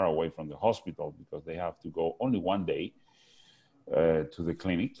far away from the hospital, because they have to go only 1 day to the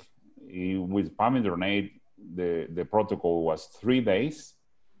clinic. With pamidronate, the protocol was 3 days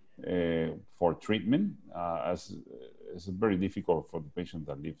for treatment, as it's very difficult for the patient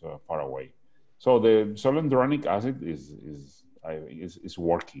that lives far away. So the solendronic acid is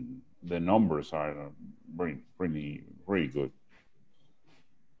working. The numbers are really good.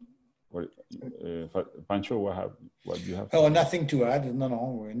 Pancho, what do you have? Oh, nothing to add.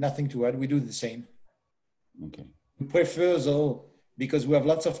 No, nothing to add. We do the same. Okay. We prefer Zoll because we have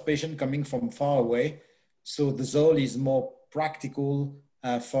lots of patients coming from far away. So the Zoll is more practical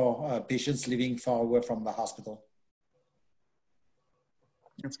for patients living far away from the hospital.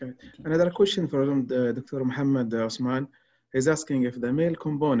 That's great. Another question from Dr. Mohammed Osman is asking if the male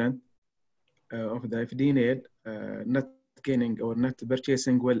component of the FD nail not gaining or not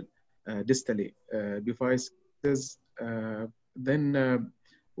purchasing well distally devices, then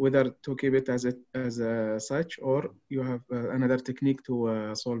whether to keep it as such, or you have another technique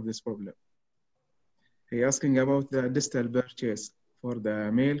to solve this problem. He asking about the distal purchase for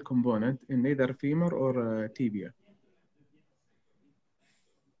the male component in either femur or tibia.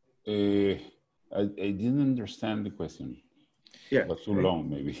 I didn't understand the question. Yeah, it was too long,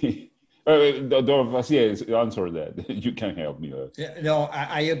 maybe. Answer that. You can help me. No,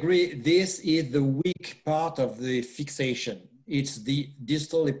 I agree. This is the weak part of the fixation. It's the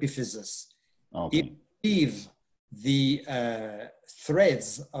distal epiphysis. Okay. If you leave the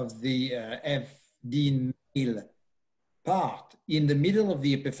threads of the FD nail part in the middle of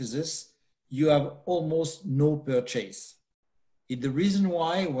the epiphysis, you have almost no purchase. It's the reason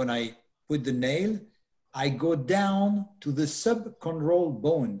why when I put the nail, I go down to the subchondral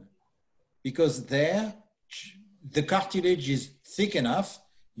bone, because there the cartilage is thick enough.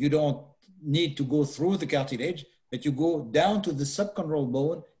 You don't need to go through the cartilage, but you go down to the subchondral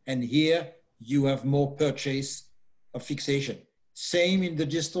bone, and here you have more purchase of fixation. Same in the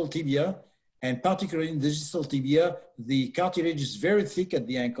distal tibia, and particularly in the distal tibia, the cartilage is very thick at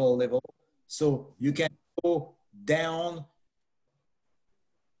the ankle level, so you can go down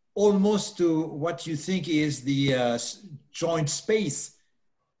almost to what you think is the joint space,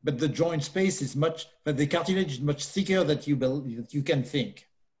 but the joint space is but the cartilage is much thicker than you can think.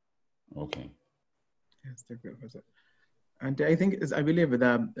 Okay. Yes, thank you, Professor. And I believe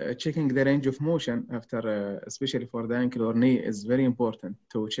that checking the range of motion after, especially for the ankle or knee, is very important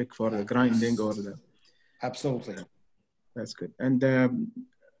to check for the grinding or the. Absolutely. That's good. And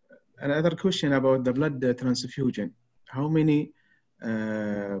another question about the blood transfusion. How many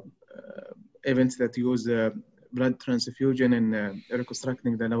events that use blood transfusion in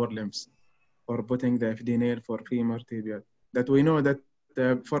reconstructing the lower limbs, or putting the FD nail for femur, tibia? That we know that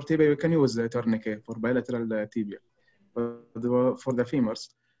for tibia we can use the tourniquet for bilateral tibia. But for the femurs,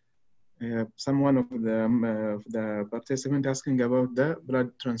 someone of the participant asking about the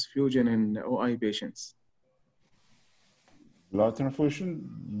blood transfusion in OI patients. Blood transfusion,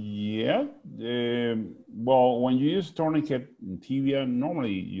 yeah. Well, when you use tourniquet in tibia,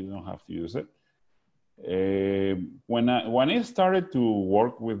 normally you don't have to use it. When I started to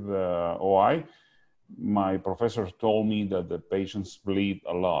work with OI, my professor told me that the patients bleed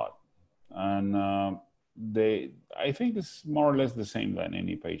a lot, and I think it's more or less the same than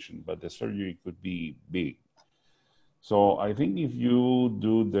any patient, but the surgery could be big. So I think if you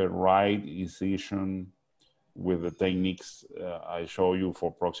do the right incision with the techniques I show you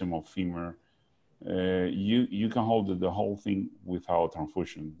for proximal femur, you can hold the whole thing without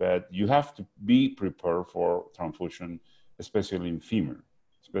transfusion, but you have to be prepared for transfusion, especially in femur.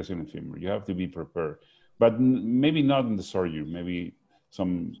 You have to be prepared, but maybe not in the surgery, maybe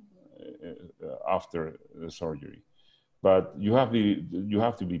some after the surgery. But you have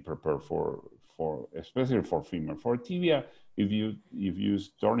to be prepared for especially for femur. For tibia, if you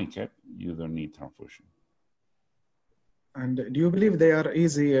use tourniquet, you don't need transfusion. And do you believe they are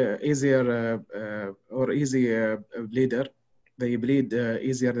easier bleeder? They bleed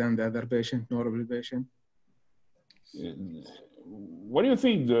easier than the other patient, normal patient? What do you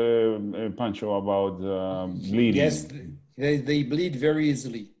think, Pancho, about bleeding? Yes, they bleed very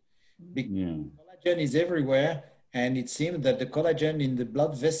easily. Because collagen is everywhere, and it seems that the collagen in the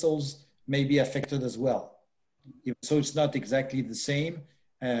blood vessels may be affected as well. So it's not exactly the same.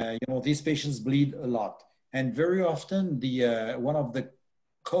 These patients bleed a lot. And very often, one of the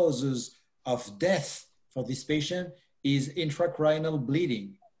causes of death for this patient is intracranial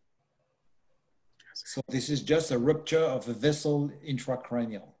bleeding. So this is just a rupture of a vessel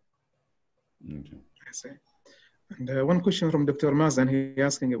intracranial. Okay. I see. And one question from Dr. Mazan, he's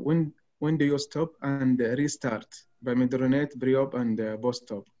asking, when do you stop and restart bimidronate, pre-op, and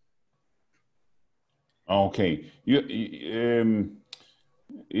post-op? Okay.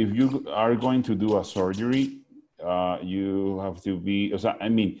 If you are going to do a surgery, you have to be,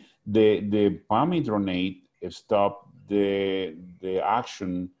 the bimidronate stop the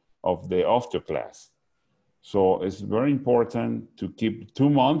action of the osteoclast. So it's very important to keep 2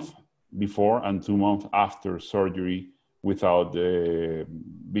 months before and 2 months after surgery without the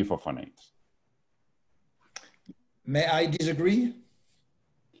bifosphonates. May I disagree?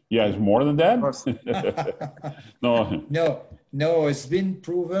 Yeah, it's more than that. No, it's been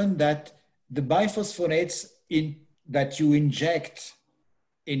proven that the biphosphonates that you inject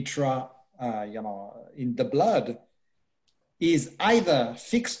in the blood is either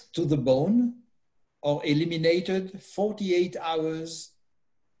fixed to the bone or eliminated 48 hours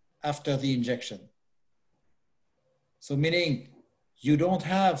after the injection. So meaning you don't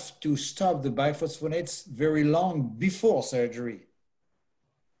have to stop the biphosphonates very long before surgery.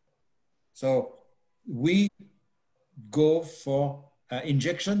 So we go for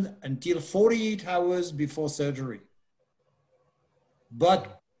injection until 48 hours before surgery.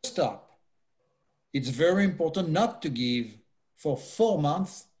 But stop. It's very important not to give for 4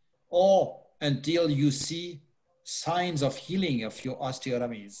 months or until you see signs of healing of your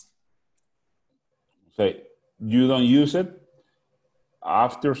osteotomies. So you don't use it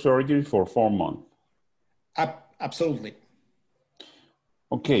after surgery for 4 months? Absolutely.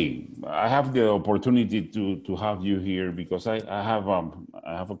 Okay, I have the opportunity to have you here because I have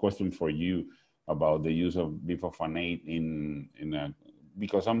a question for you about the use of bifosfonate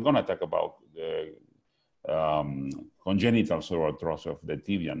because I'm going to talk about the congenital osteoarthrosis of the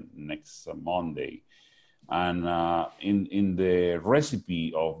tibia next Monday. And in the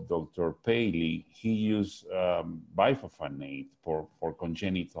recipe of Dr. Paley, he used bifosfonate for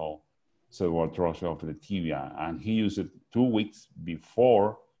congenital osteoarthrosis of the tibia, and he used it 2 weeks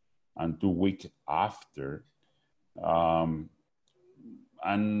before and 2 weeks after.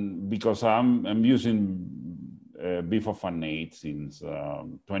 And because I'm using bifosfonate since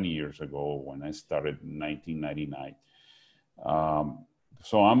 20 years ago when I started in 1999.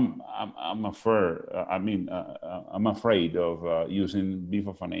 So I'm afraid of using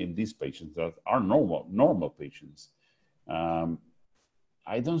bifosfonate in these patients that are normal patients.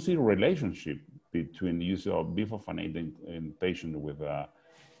 I don't see a relationship between the use of bifosfonate in patients with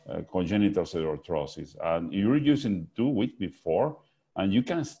congenital osteoarthrosis. And you're using 2 weeks before, and you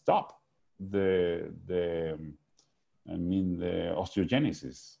can stop the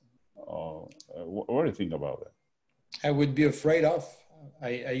osteogenesis. What do you think about that? I would be afraid of. I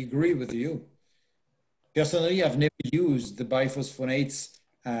agree with you. Personally, I've never used the biphosphonates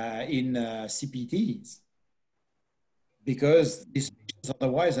in CPTs because these patients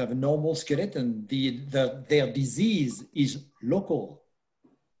otherwise have a normal skeleton. Their disease is local,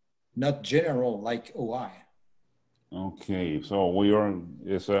 not general like OI. Okay, so we are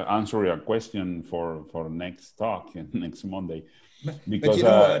answering a question for next talk next Monday. Because,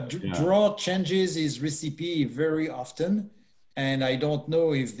 draw changes his recipe very often. And I don't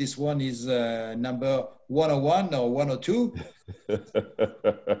know if this one is number 101 or 102.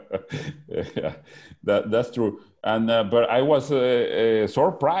 Yeah, that's true. And but I was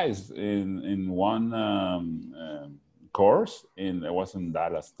surprised in one course. I was in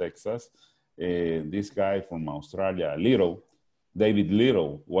Dallas, Texas. This guy from Australia, David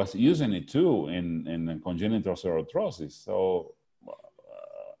Little, was using it too in congenital osteoarthrosis. So,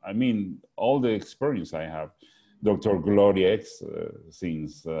 I mean, all the experience I have. Dr. Gloria X,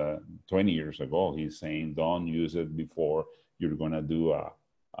 since 20 years ago, he's saying don't use it before you're going to do a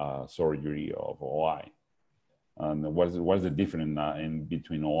surgery of OI. And what's the difference in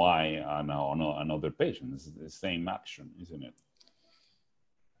between OI and another patient? It's the same action, isn't it?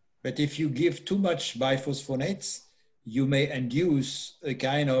 But if you give too much biphosphonates, you may induce a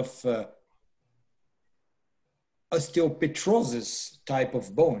kind of osteopetrosis type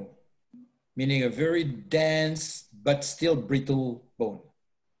of bone, meaning a very dense but still brittle bone.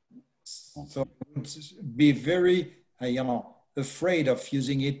 So be very, afraid of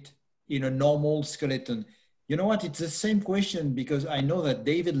using it in a normal skeleton. You know what? It's the same question because I know that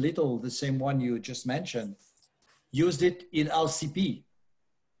David Little, the same one you just mentioned, used it in LCP.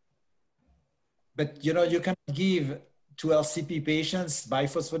 But you cannot give to LCP patients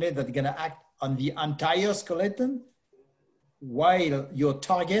biphosphonate that's going to act on the entire skeleton while your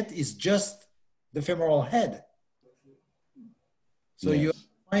target is just the femoral head. So you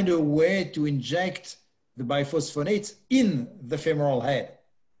find a way to inject the biphosphonates in the femoral head,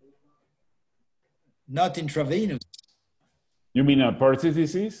 not intravenous. You mean Perthes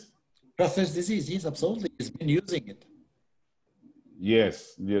disease? Perthes disease, yes, absolutely. He's been using it.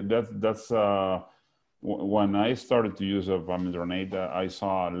 Yes, that's when I started to use Vamidronate, I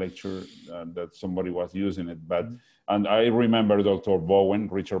saw a lecture that somebody was using it, and I remember Richard Bowen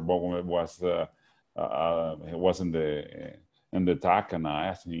was in the talk, and I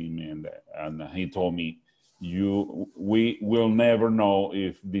asked him, and he told me, we will never know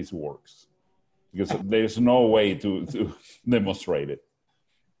if this works because there's no way to demonstrate it.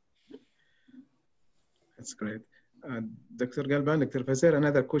 That's great. Dr. Galban, Dr. Fazer,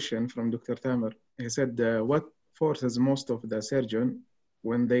 another question from Dr. Tamer. He said, what forces most of the surgeon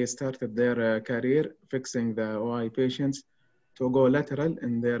when they started their career fixing the OI patients to go lateral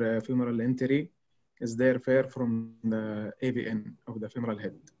in their femoral entry is their fear from the AVN of the femoral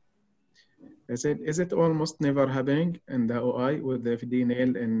head? I said, is it almost never happening in the OI with the FD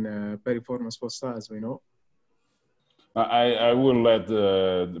nail in piriformis fossa, as we know? I will let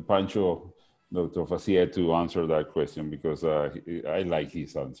Pancho, Dr. Fazier, to answer that question because I like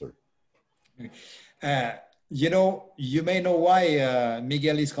his answer. You know, you may know why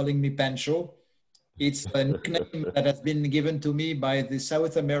Miguel is calling me Pancho. It's a nickname that has been given to me by the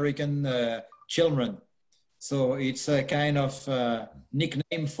South American children. So it's a kind of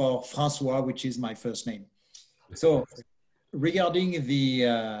nickname for Francois, which is my first name. So regarding the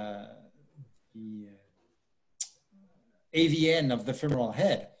AVN of the femoral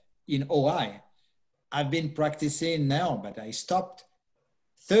head in OI, I've been practicing now, but I stopped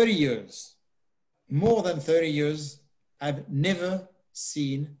 30 years, more than 30 years. I've never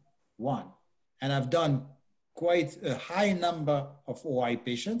seen one. And I've done quite a high number of OI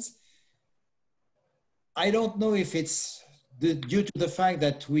patients. I don't know if it's due to the fact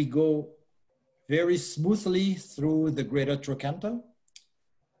that we go very smoothly through the greater trochanter,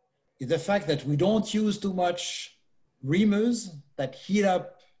 the fact that we don't use too much reamers that heat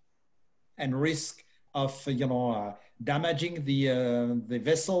up and risk of damaging the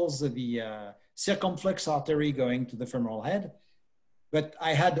vessels, the circumflex artery going to the femoral head. But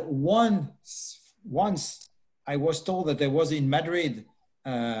I had once I was told that there was in Madrid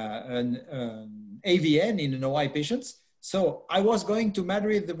an AVN in an OI patients. So I was going to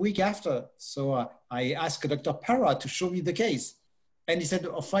Madrid the week after. So I asked Dr. Parra to show me the case. And he said,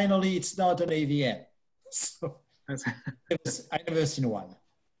 oh, finally, it's not an AVN. So I never seen one.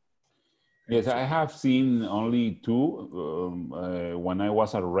 Yes, I have seen only two. When I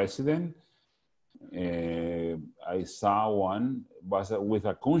was a resident, I saw one was with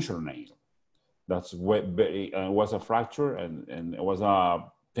a puncture nail. That's was a fracture, and it was a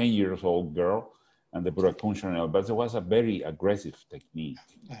 10 years old girl, and they put a puncture nail. But it was a very aggressive technique.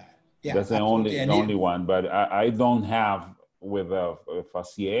 Yeah, that's the only one. But I don't have with a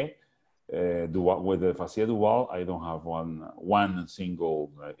fasciae. With the fasciae duval, I don't have one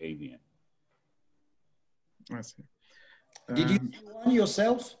single AVN. I see. Did you see one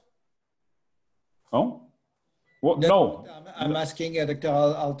yourself? Oh, well, no. I'm asking Dr.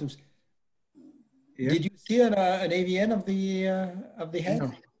 Altus. Yeah. Did you see an AVN of the head?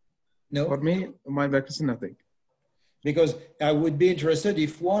 No. No. For me, my back is nothing. Because I would be interested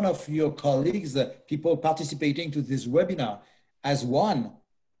if one of your colleagues, people participating to this webinar, has one.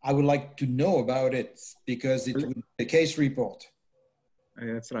 I would like to know about it because it would be a case report.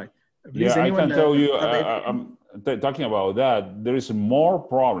 That's right. Please, yeah, I can tell you, I'm talking about that, there is more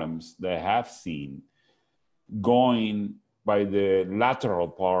problems that I have seen going by the lateral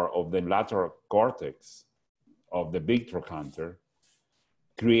part of the lateral cortex of the big trochanter,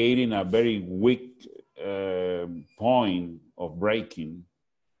 creating a very weak point of breaking,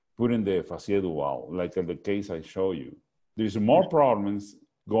 putting the fasciae duval, like in the case I show you. There's more problems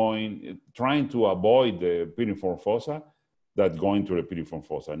trying to avoid the piriform fossa than going to the piriform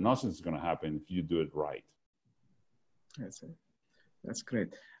fossa. Nothing's going to happen if you do it right. That's it. That's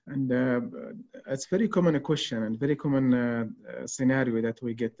great. And it's very common question and very common scenario that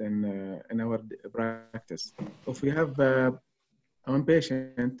we get in our practice. If we have one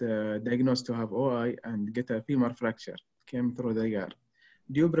patient diagnosed to have OI and get a femur fracture, came through the ER,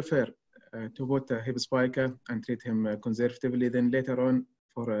 do you prefer to put a hip spica and treat him conservatively, then later on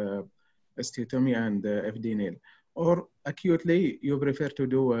for osteotomy and FD nail? Or acutely, you prefer to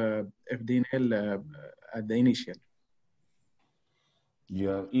do FD nail at the initial?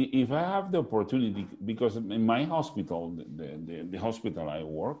 Yeah, if I have the opportunity, because in my hospital, the hospital I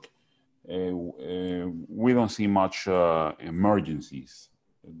work, we don't see much emergencies.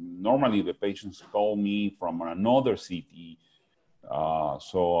 Normally, the patients call me from another city.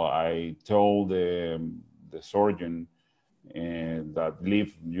 So I told the surgeon that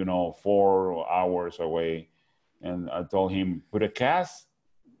lived, 4 hours away, and I told him, put a cast,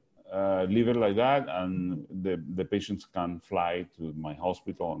 leave it like that, and the patients can fly to my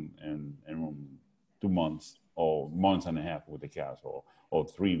hospital in 2 months or months and a half with the cast, or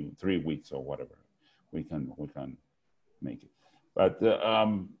three weeks or whatever. We can make it. But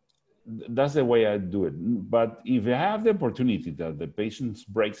that's the way I do it. But if I have the opportunity that the patient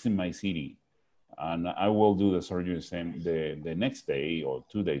breaks in my city, and I will do the surgery the next day or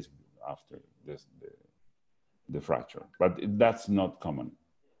 2 days after the fracture. But that's not common.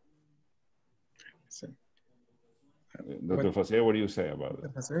 Dr. Fasea, what do you say about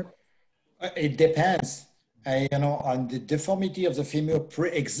it? It depends, on the deformity of the femur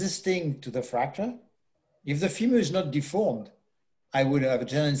pre-existing to the fracture. If the femur is not deformed, I would have a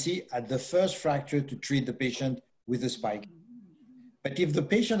tendency at the first fracture to treat the patient with a spike. But if the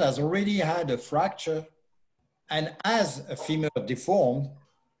patient has already had a fracture and has a femur deformed,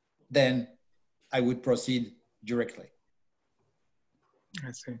 then I would proceed directly.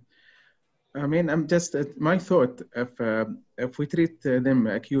 I see. I mean, I'm just, my thought, if we treat them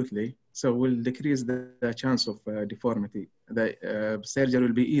acutely So we'll decrease the chance of deformity. The surgery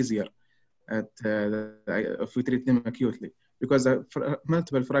will be easier if we treat them acutely, because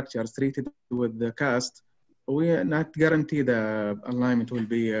multiple fractures treated with the cast, we are not guarantee the alignment will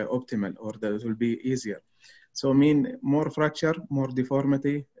be optimal or that it will be easier. So more fracture, more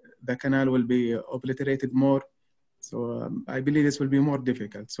deformity, the canal will be obliterated more. So I believe this will be more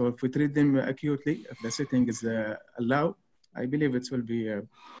difficult. So if we treat them acutely, if the setting is allowed, I believe it will be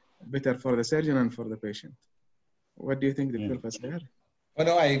better for the surgeon and for the patient. What do you think, Dr. Fasser? Oh,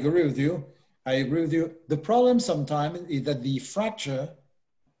 no, I agree with you. I agree with you. The problem sometimes is that the fracture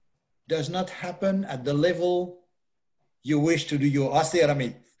does not happen at the level you wish to do your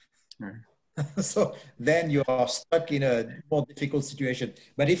osteotomy. So then you are stuck in a more difficult situation.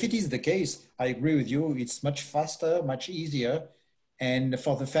 But if it is the case, I agree with you. It's much faster, much easier. And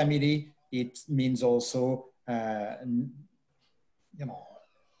for the family, it means also,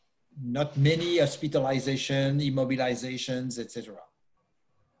 not many hospitalization, immobilizations, etc.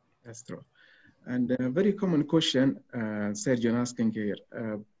 That's true. And a very common question, surgeon asking here,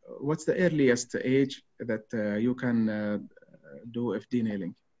 what's the earliest age that you can do FD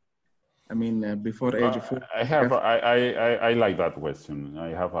nailing? I mean, before age of 4. I like that question. I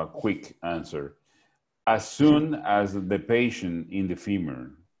have a quick answer. As soon as the patient in the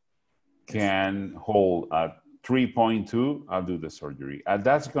femur can hold at 3.2, I'll do the surgery. And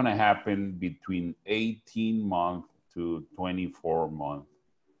that's going to happen between 18 months to 24 months,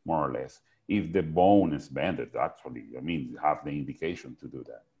 more or less. If the bone is bended, actually, I mean, you have the indication to do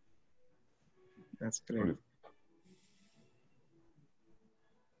that. That's great.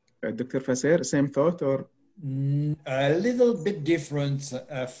 Dr. Fasser, same thought or? A little bit different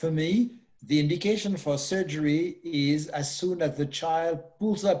for me. The indication for surgery is as soon as the child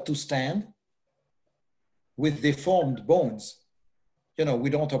pulls up to stand with deformed bones. We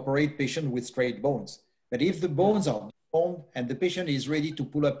don't operate patients with straight bones. But if the bones are deformed and the patient is ready to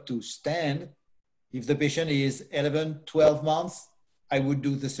pull up to stand, if the patient is 11, 12 months, I would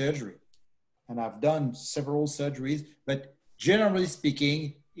do the surgery. And I've done several surgeries, but generally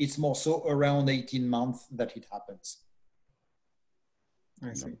speaking, it's more so around 18 months that it happens.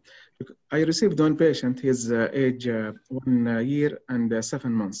 I see. I received one patient, his age 1 year and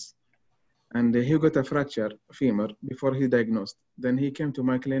 7 months. And he got a fracture femur before he diagnosed. Then he came to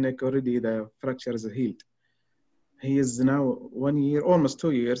my clinic, already the fracture is healed. He is now 1 year, almost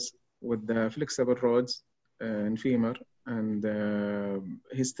 2 years, with the flexible rods in femur, and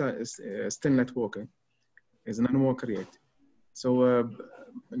he's still not walking. He's a non-walker yet. So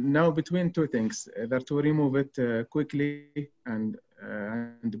now between two things, either to remove it quickly and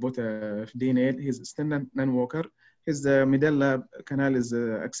put a FD nail. He's still non-walker. His medulla canal is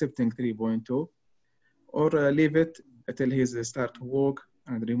accepting 3.2, or leave it until he's start to walk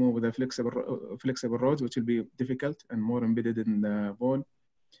and remove the flexible rods, which will be difficult and more embedded in the bone,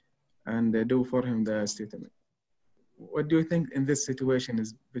 and do for him the osteotomy. What do you think in this situation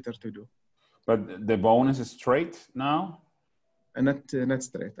is better to do? But the bone is straight now? Not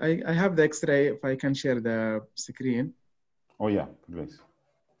straight. I have the X-ray, if I can share the screen. Oh yeah, please.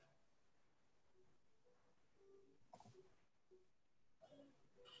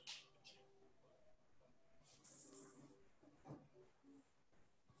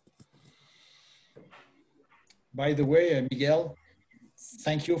 By the way, Miguel,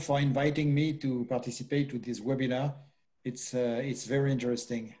 thank you for inviting me to participate to this webinar. It's very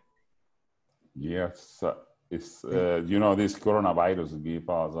interesting. Yes, it's this coronavirus gives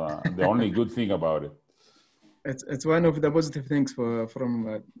us the only good thing about it. It's one of the positive things for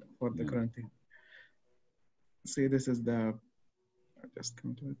the quarantine. See, this is the. Just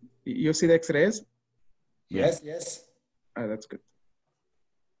come to it. You see the X-rays? Yes, yes. Ah, that's good.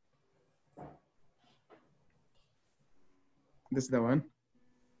 This is the one.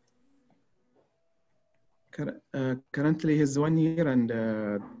 Currently, he's 1 year and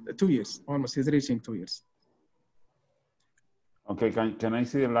 2 years. Almost, he's reaching 2 years. Okay, can I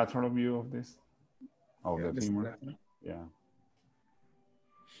see the lateral view of this? The femur? Yeah.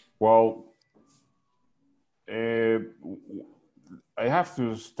 Well, I have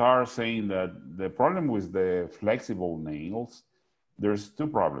to start saying that the problem with the flexible nails, there's two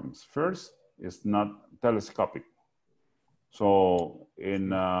problems. First, it's not telescopic. So in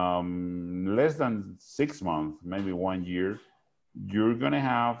less than 6 months, maybe 1 year, you're going to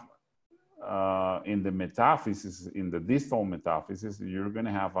have in the metaphysis, in the distal metaphysis, you're going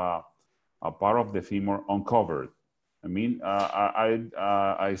to have a part of the femur uncovered. I mean,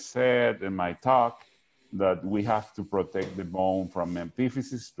 I said in my talk that we have to protect the bone from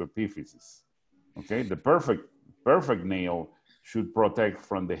epiphysis to epiphysis. Okay, the perfect nail should protect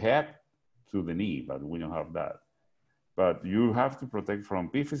from the head to the knee, but we don't have that. But you have to protect from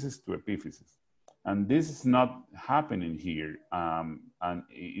epiphysis to epiphysis. And this is not happening here, and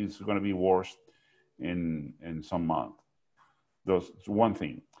it's going to be worse in some months. That's one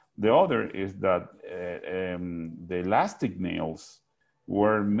thing. The other is that the elastic nails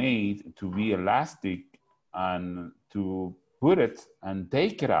were made to be elastic and to put it and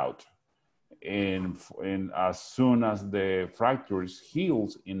take it out in as soon as the fractures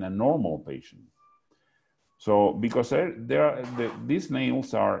heals in a normal patient. So because these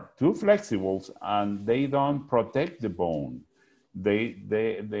nails are too flexible and they don't protect the bone. These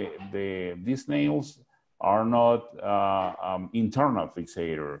nails are not internal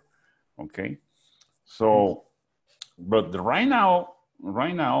fixator, okay? So, but right now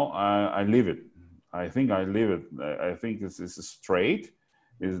I leave it. I think I leave it. I think it's straight.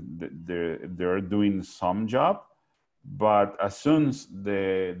 They're doing some job, but as soon as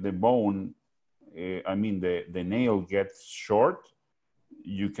the bone, the nail gets short,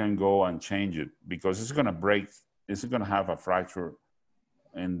 you can go and change it because it's going to break. It's going to have a fracture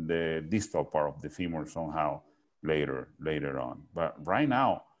in the distal part of the femur somehow later on. But right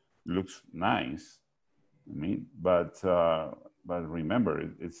now, it looks nice. But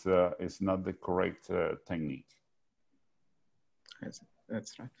remember, it's not the correct technique.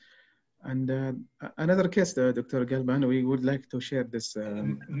 That's right. And another case, Dr. Galban, we would like to share this.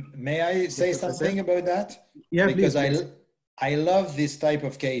 May I say something about that? Yeah, because please. I love this type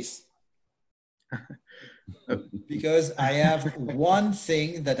of case. Because I have one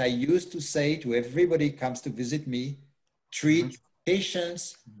thing that I used to say to everybody who comes to visit me: treat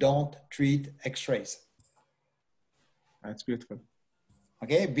patients, don't treat x-rays. That's beautiful.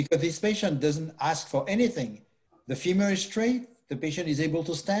 Okay, because this patient doesn't ask for anything. The femur is straight, the patient is able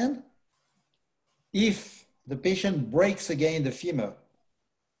to stand. If the patient breaks again the femur,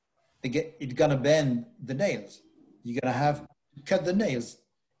 it's gonna bend the nails. You're gonna have to cut the nails,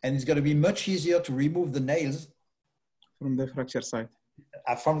 and it's gonna be much easier to remove the nails from the fracture site.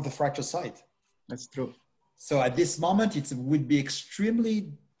 From the fracture site. That's true. So at this moment, it would be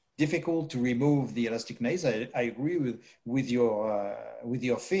extremely difficult to remove the elastic nails. I agree with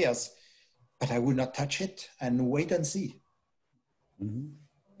your fears, but I would not touch it and wait and see. Mm-hmm.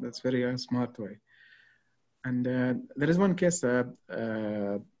 That's very smart way. And there is one case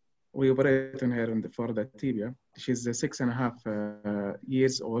we operate on her for the tibia. She's 6.5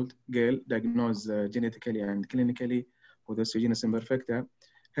 years old girl, diagnosed genetically and clinically with Osteogenesis Imperfecta.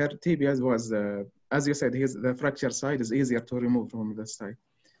 Her tibia was, as you said, the fracture side is easier to remove from the side.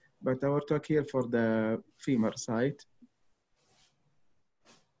 But our talk here for the femur side.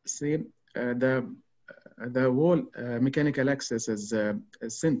 See, the whole mechanical axis is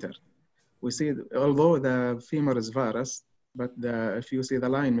centered. We see, although the femur is varus, but if you see the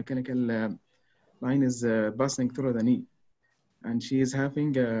line, mechanical line is passing through the knee. And she is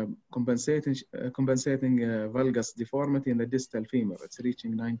having compensating valgus deformity in the distal femur. It's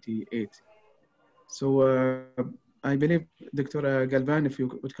reaching 98. So I believe, Dr. Galvan, if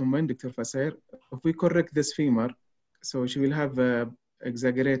you would comment, Dr. Faser, if we correct this femur, so she will have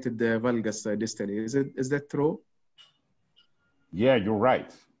exaggerated valgus distally. Is that true? Yeah, you're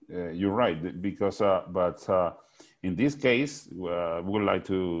right. You're right, because but in this case, we would like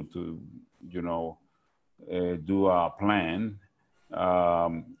to do a plan.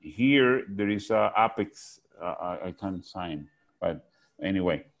 Here there is a apex. I can't sign, but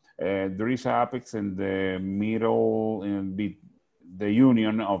anyway, there is an apex in the middle, in the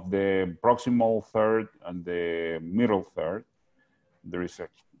union of the proximal third and the middle third. There is a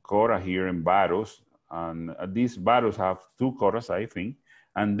chora here in varus, and these varus have two choras, I think.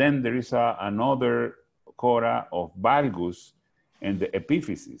 And then there is another chora of valgus and the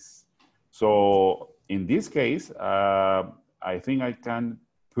epiphysis. So in this case, I think I can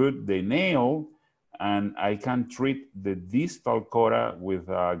put the nail and I can treat the distal chora with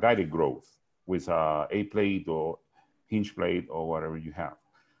guided growth, with a plate or hinge plate or whatever you have.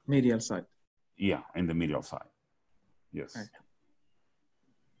 Medial side. Yeah, in the medial side. Yes. Right.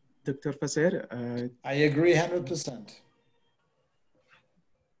 Dr. Faser? I agree 100%.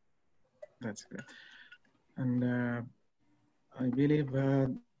 That's good. And I believe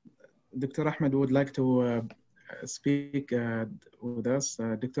Dr. Ahmed would like to speak with us.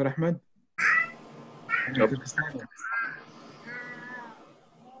 Dr. Ahmed? Yep. Dr. Ahmed?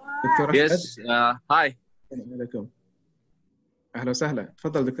 Yes, hi. عليكم. أهلا وسهلا.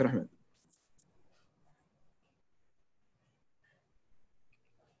 تفضل دكتور أحمد.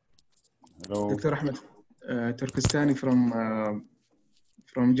 Hello. Dr. Ahmed, Turkestani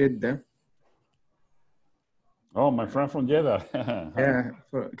from Jeddah. Oh, my friend from Jeddah. Yeah,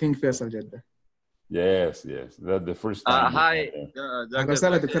 for King Faisal Jeddah. Yes, yes. That's the first time. Hi, أهلا Dr.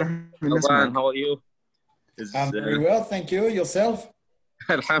 وسهلا دكتور أحمد Alban, نسمعك. how are you? I'm very well, thank you. Yourself?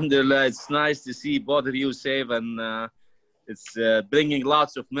 Alhamdulillah, it's nice to see both of you safe, and it's bringing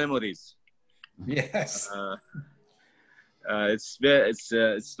lots of memories. Yes.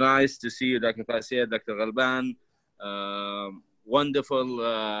 It's nice to see you, Dr. Fasir, Dr. Alban. Wonderful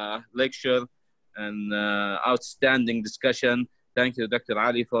lecture and outstanding discussion. Thank you, Dr.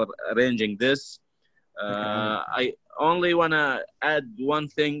 Ali, for arranging this. I only want to add one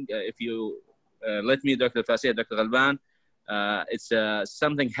thing, if you let me, Dr. Fasir, Dr. Alban. It's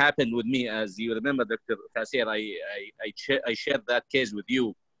something happened with me, as you remember, Dr. Fasir. I shared that case with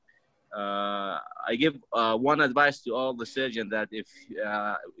you. I give one advice to all the surgeons that if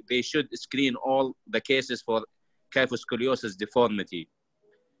they should screen all the cases for kyphoscoliosis deformity.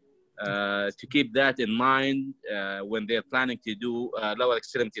 To keep that in mind when they're planning to do lower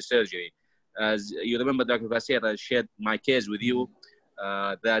extremity surgery. As you remember, Dr. Vasir, I shared my case with you,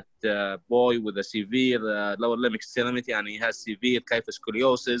 that boy with a severe lower limb extremity, and he has severe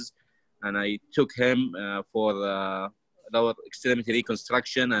kyphoscoliosis, and I took him for lower extremity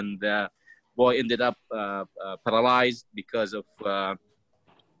reconstruction, and the boy ended up paralyzed because of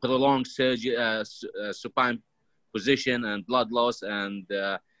prolonged surgery, supine position and blood loss and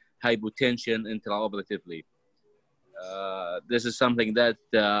hypotension intraoperatively. This is something that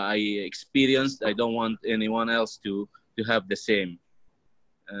I experienced. I don't want anyone else to have the same.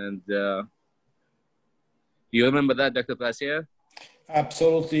 And you remember that, Dr. Placier?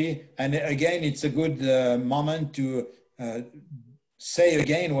 Absolutely. And again, it's a good moment to say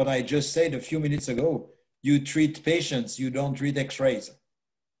again what I just said a few minutes ago. You treat patients, you don't read x-rays.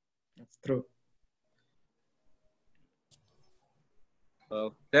 That's true.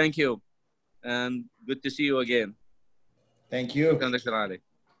 Well, thank you. And good to see you again. Thank you. Dr. Ali.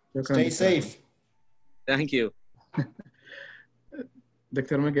 Stay safe. Thank you.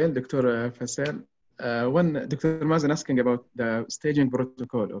 Dr. Miguel, Dr. Faisal, one Dr. Mazen asking about the staging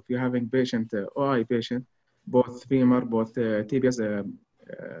protocol of you having patient, OI patient, both femur, both tibias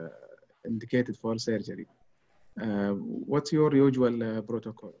indicated for surgery. What's your usual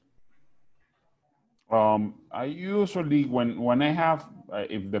protocol? I usually, when I have,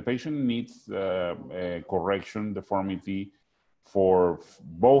 if the patient needs a correction deformity for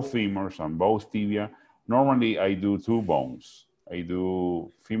both femurs and both tibia, normally I do two bones. I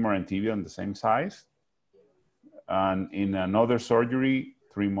do femur and tibia on the same size. And in another surgery,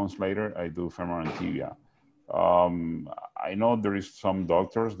 3 months later, I do femur and tibia. I know there is some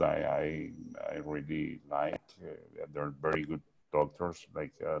doctors that I really like. They're very good doctors,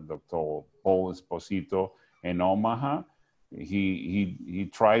 like Dr. Paul Esposito in Omaha. He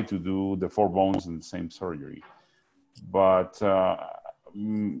tried to do the 4 bones in the same surgery, but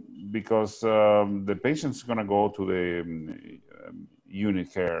because the patient's gonna go to the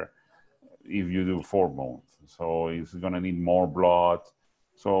unit care if you do 4 bones, so it's gonna need more blood.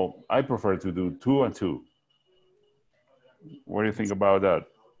 So I prefer to do 2 and 2. What do you think about that?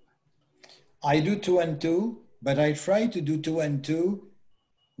 I do 2 and 2, but I try to do 2 and 2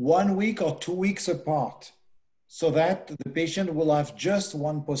 1 week or 2 weeks apart, so that the patient will have just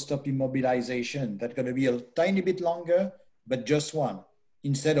one post-op immobilization. That's going to be a tiny bit longer, but just one,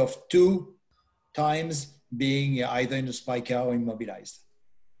 instead of 2 times being either in the spica or immobilized.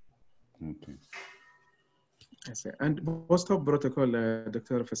 Okay. I see. And post-op protocol,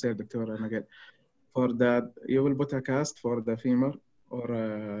 Dr. Faisal, Dr. Miguel, for that, you will put a cast for the femur or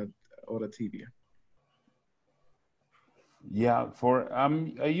a tibia? Yeah, for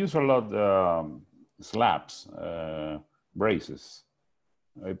I use a lot slabs, braces.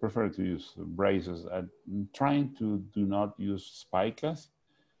 I prefer to use braces. I'm trying to do not use spicas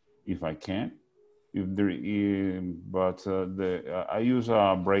if I can. If there, but I use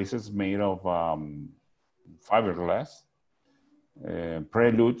braces made of fiberglass.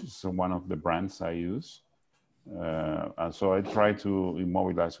 Prelude is one of the brands I use. And so I try to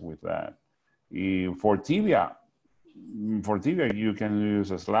immobilize with that. For tibia, you can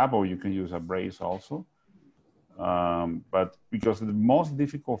use a slab or you can use a brace also. But because the most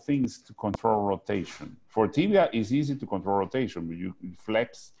difficult thing is to control rotation. For tibia, it's easy to control rotation. You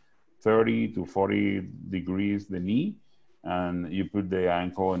flex 30 to 40 degrees the knee, and you put the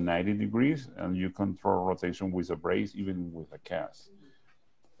ankle in 90 degrees, and you control rotation with a brace, even with a cast.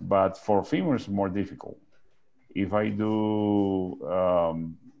 But for femur, it's more difficult. If I do,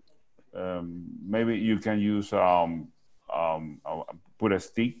 maybe you can use, put a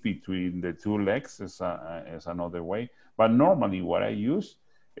stick between the 2 legs as another way. But normally what I use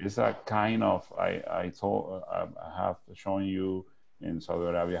It's a kind of, I have shown you in Saudi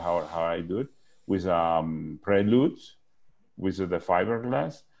Arabia how I do it with preludes with the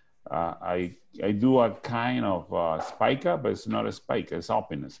fiberglass. I do a kind of spica, but it's not a spica, it's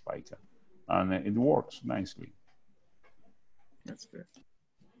open spica. And it works nicely. That's good.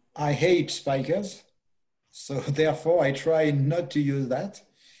 I hate spikers, so therefore I try not to use that.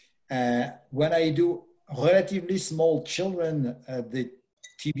 When I do relatively small children, the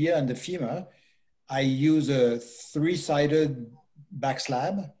tibia and the femur, I use a 3-sided back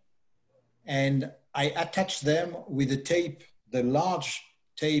slab, and I attach them with a tape, the large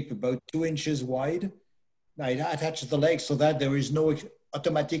tape about 2 inches wide. I attach the legs so that there is no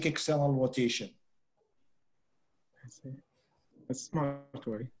automatic external rotation. I see. That's a smart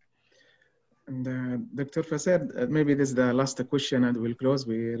way. And Dr. Fasad, maybe this is the last question and we'll close.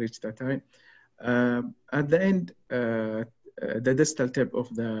 We reached that time. At the end, the distal tip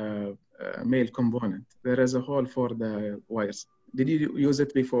of the male component, there is a hole for the wires. Did you use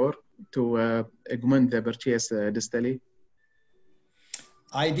it before to augment the purchase distally?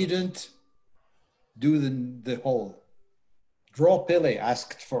 I didn't do the hole. Draw Pele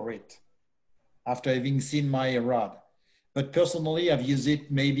asked for it after having seen my rod. But personally, I've used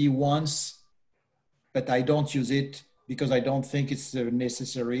it maybe once, but I don't use it because I don't think it's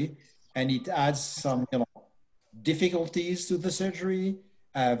necessary. And it adds some difficulties to the surgery,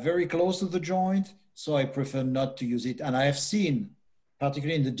 very close to the joint. So I prefer not to use it. And I have seen,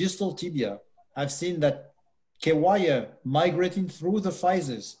 particularly in the distal tibia, I've seen that K-wire migrating through the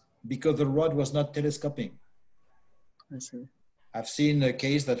physis because the rod was not telescoping. I see. I've seen a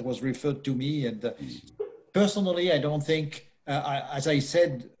case that was referred to me, and personally, I don't think, as I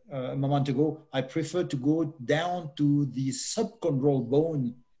said a moment ago, I prefer to go down to the subchondral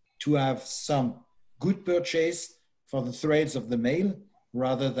bone to have some good purchase for the threads of the male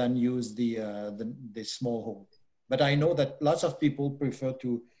rather than use the small hole. But I know that lots of people prefer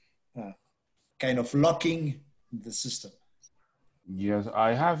to kind of locking the system. Yes,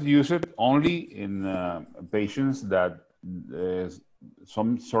 I have used it only in patients that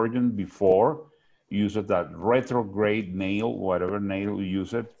some surgeon before used that retrograde nail, whatever nail you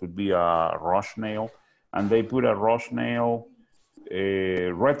use it, could be a rush nail, and they put a rush nail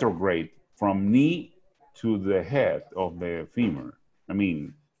retrograde from knee to the head of the femur. I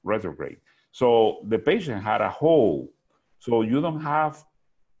mean, retrograde. So the patient had a hole. So you don't have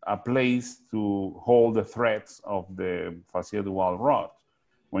a place to hold the threads of the fasciadual rod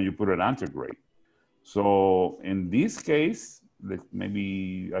when you put an antegrade. So in this case,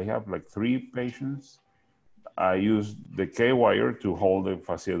 maybe I have like 3 patients. I use the K-wire to hold the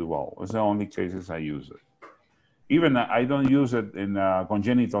fasciadual. It's the only cases I use it. Even I don't use it in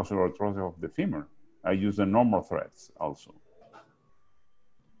congenital osteoarthrosis of the femur. I use the normal threads also.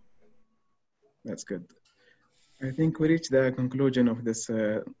 That's good. I think we reached the conclusion of this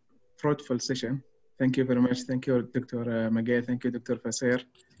fruitful session. Thank you very much. Thank you, Dr. Miguel. Thank you, Dr. Fasser.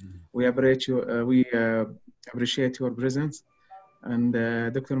 We appreciate your presence. And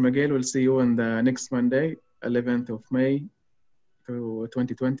Dr. Miguel, we'll see you on the next Monday, 11th of May to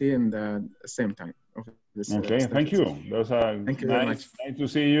 2020, and the same time of this. Okay, thank you. Those are thank you very much. Nice to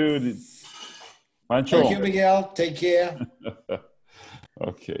see you. Thank you, Miguel. Take care.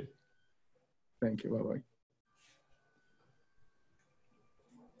 Okay. Thank you. Bye-bye.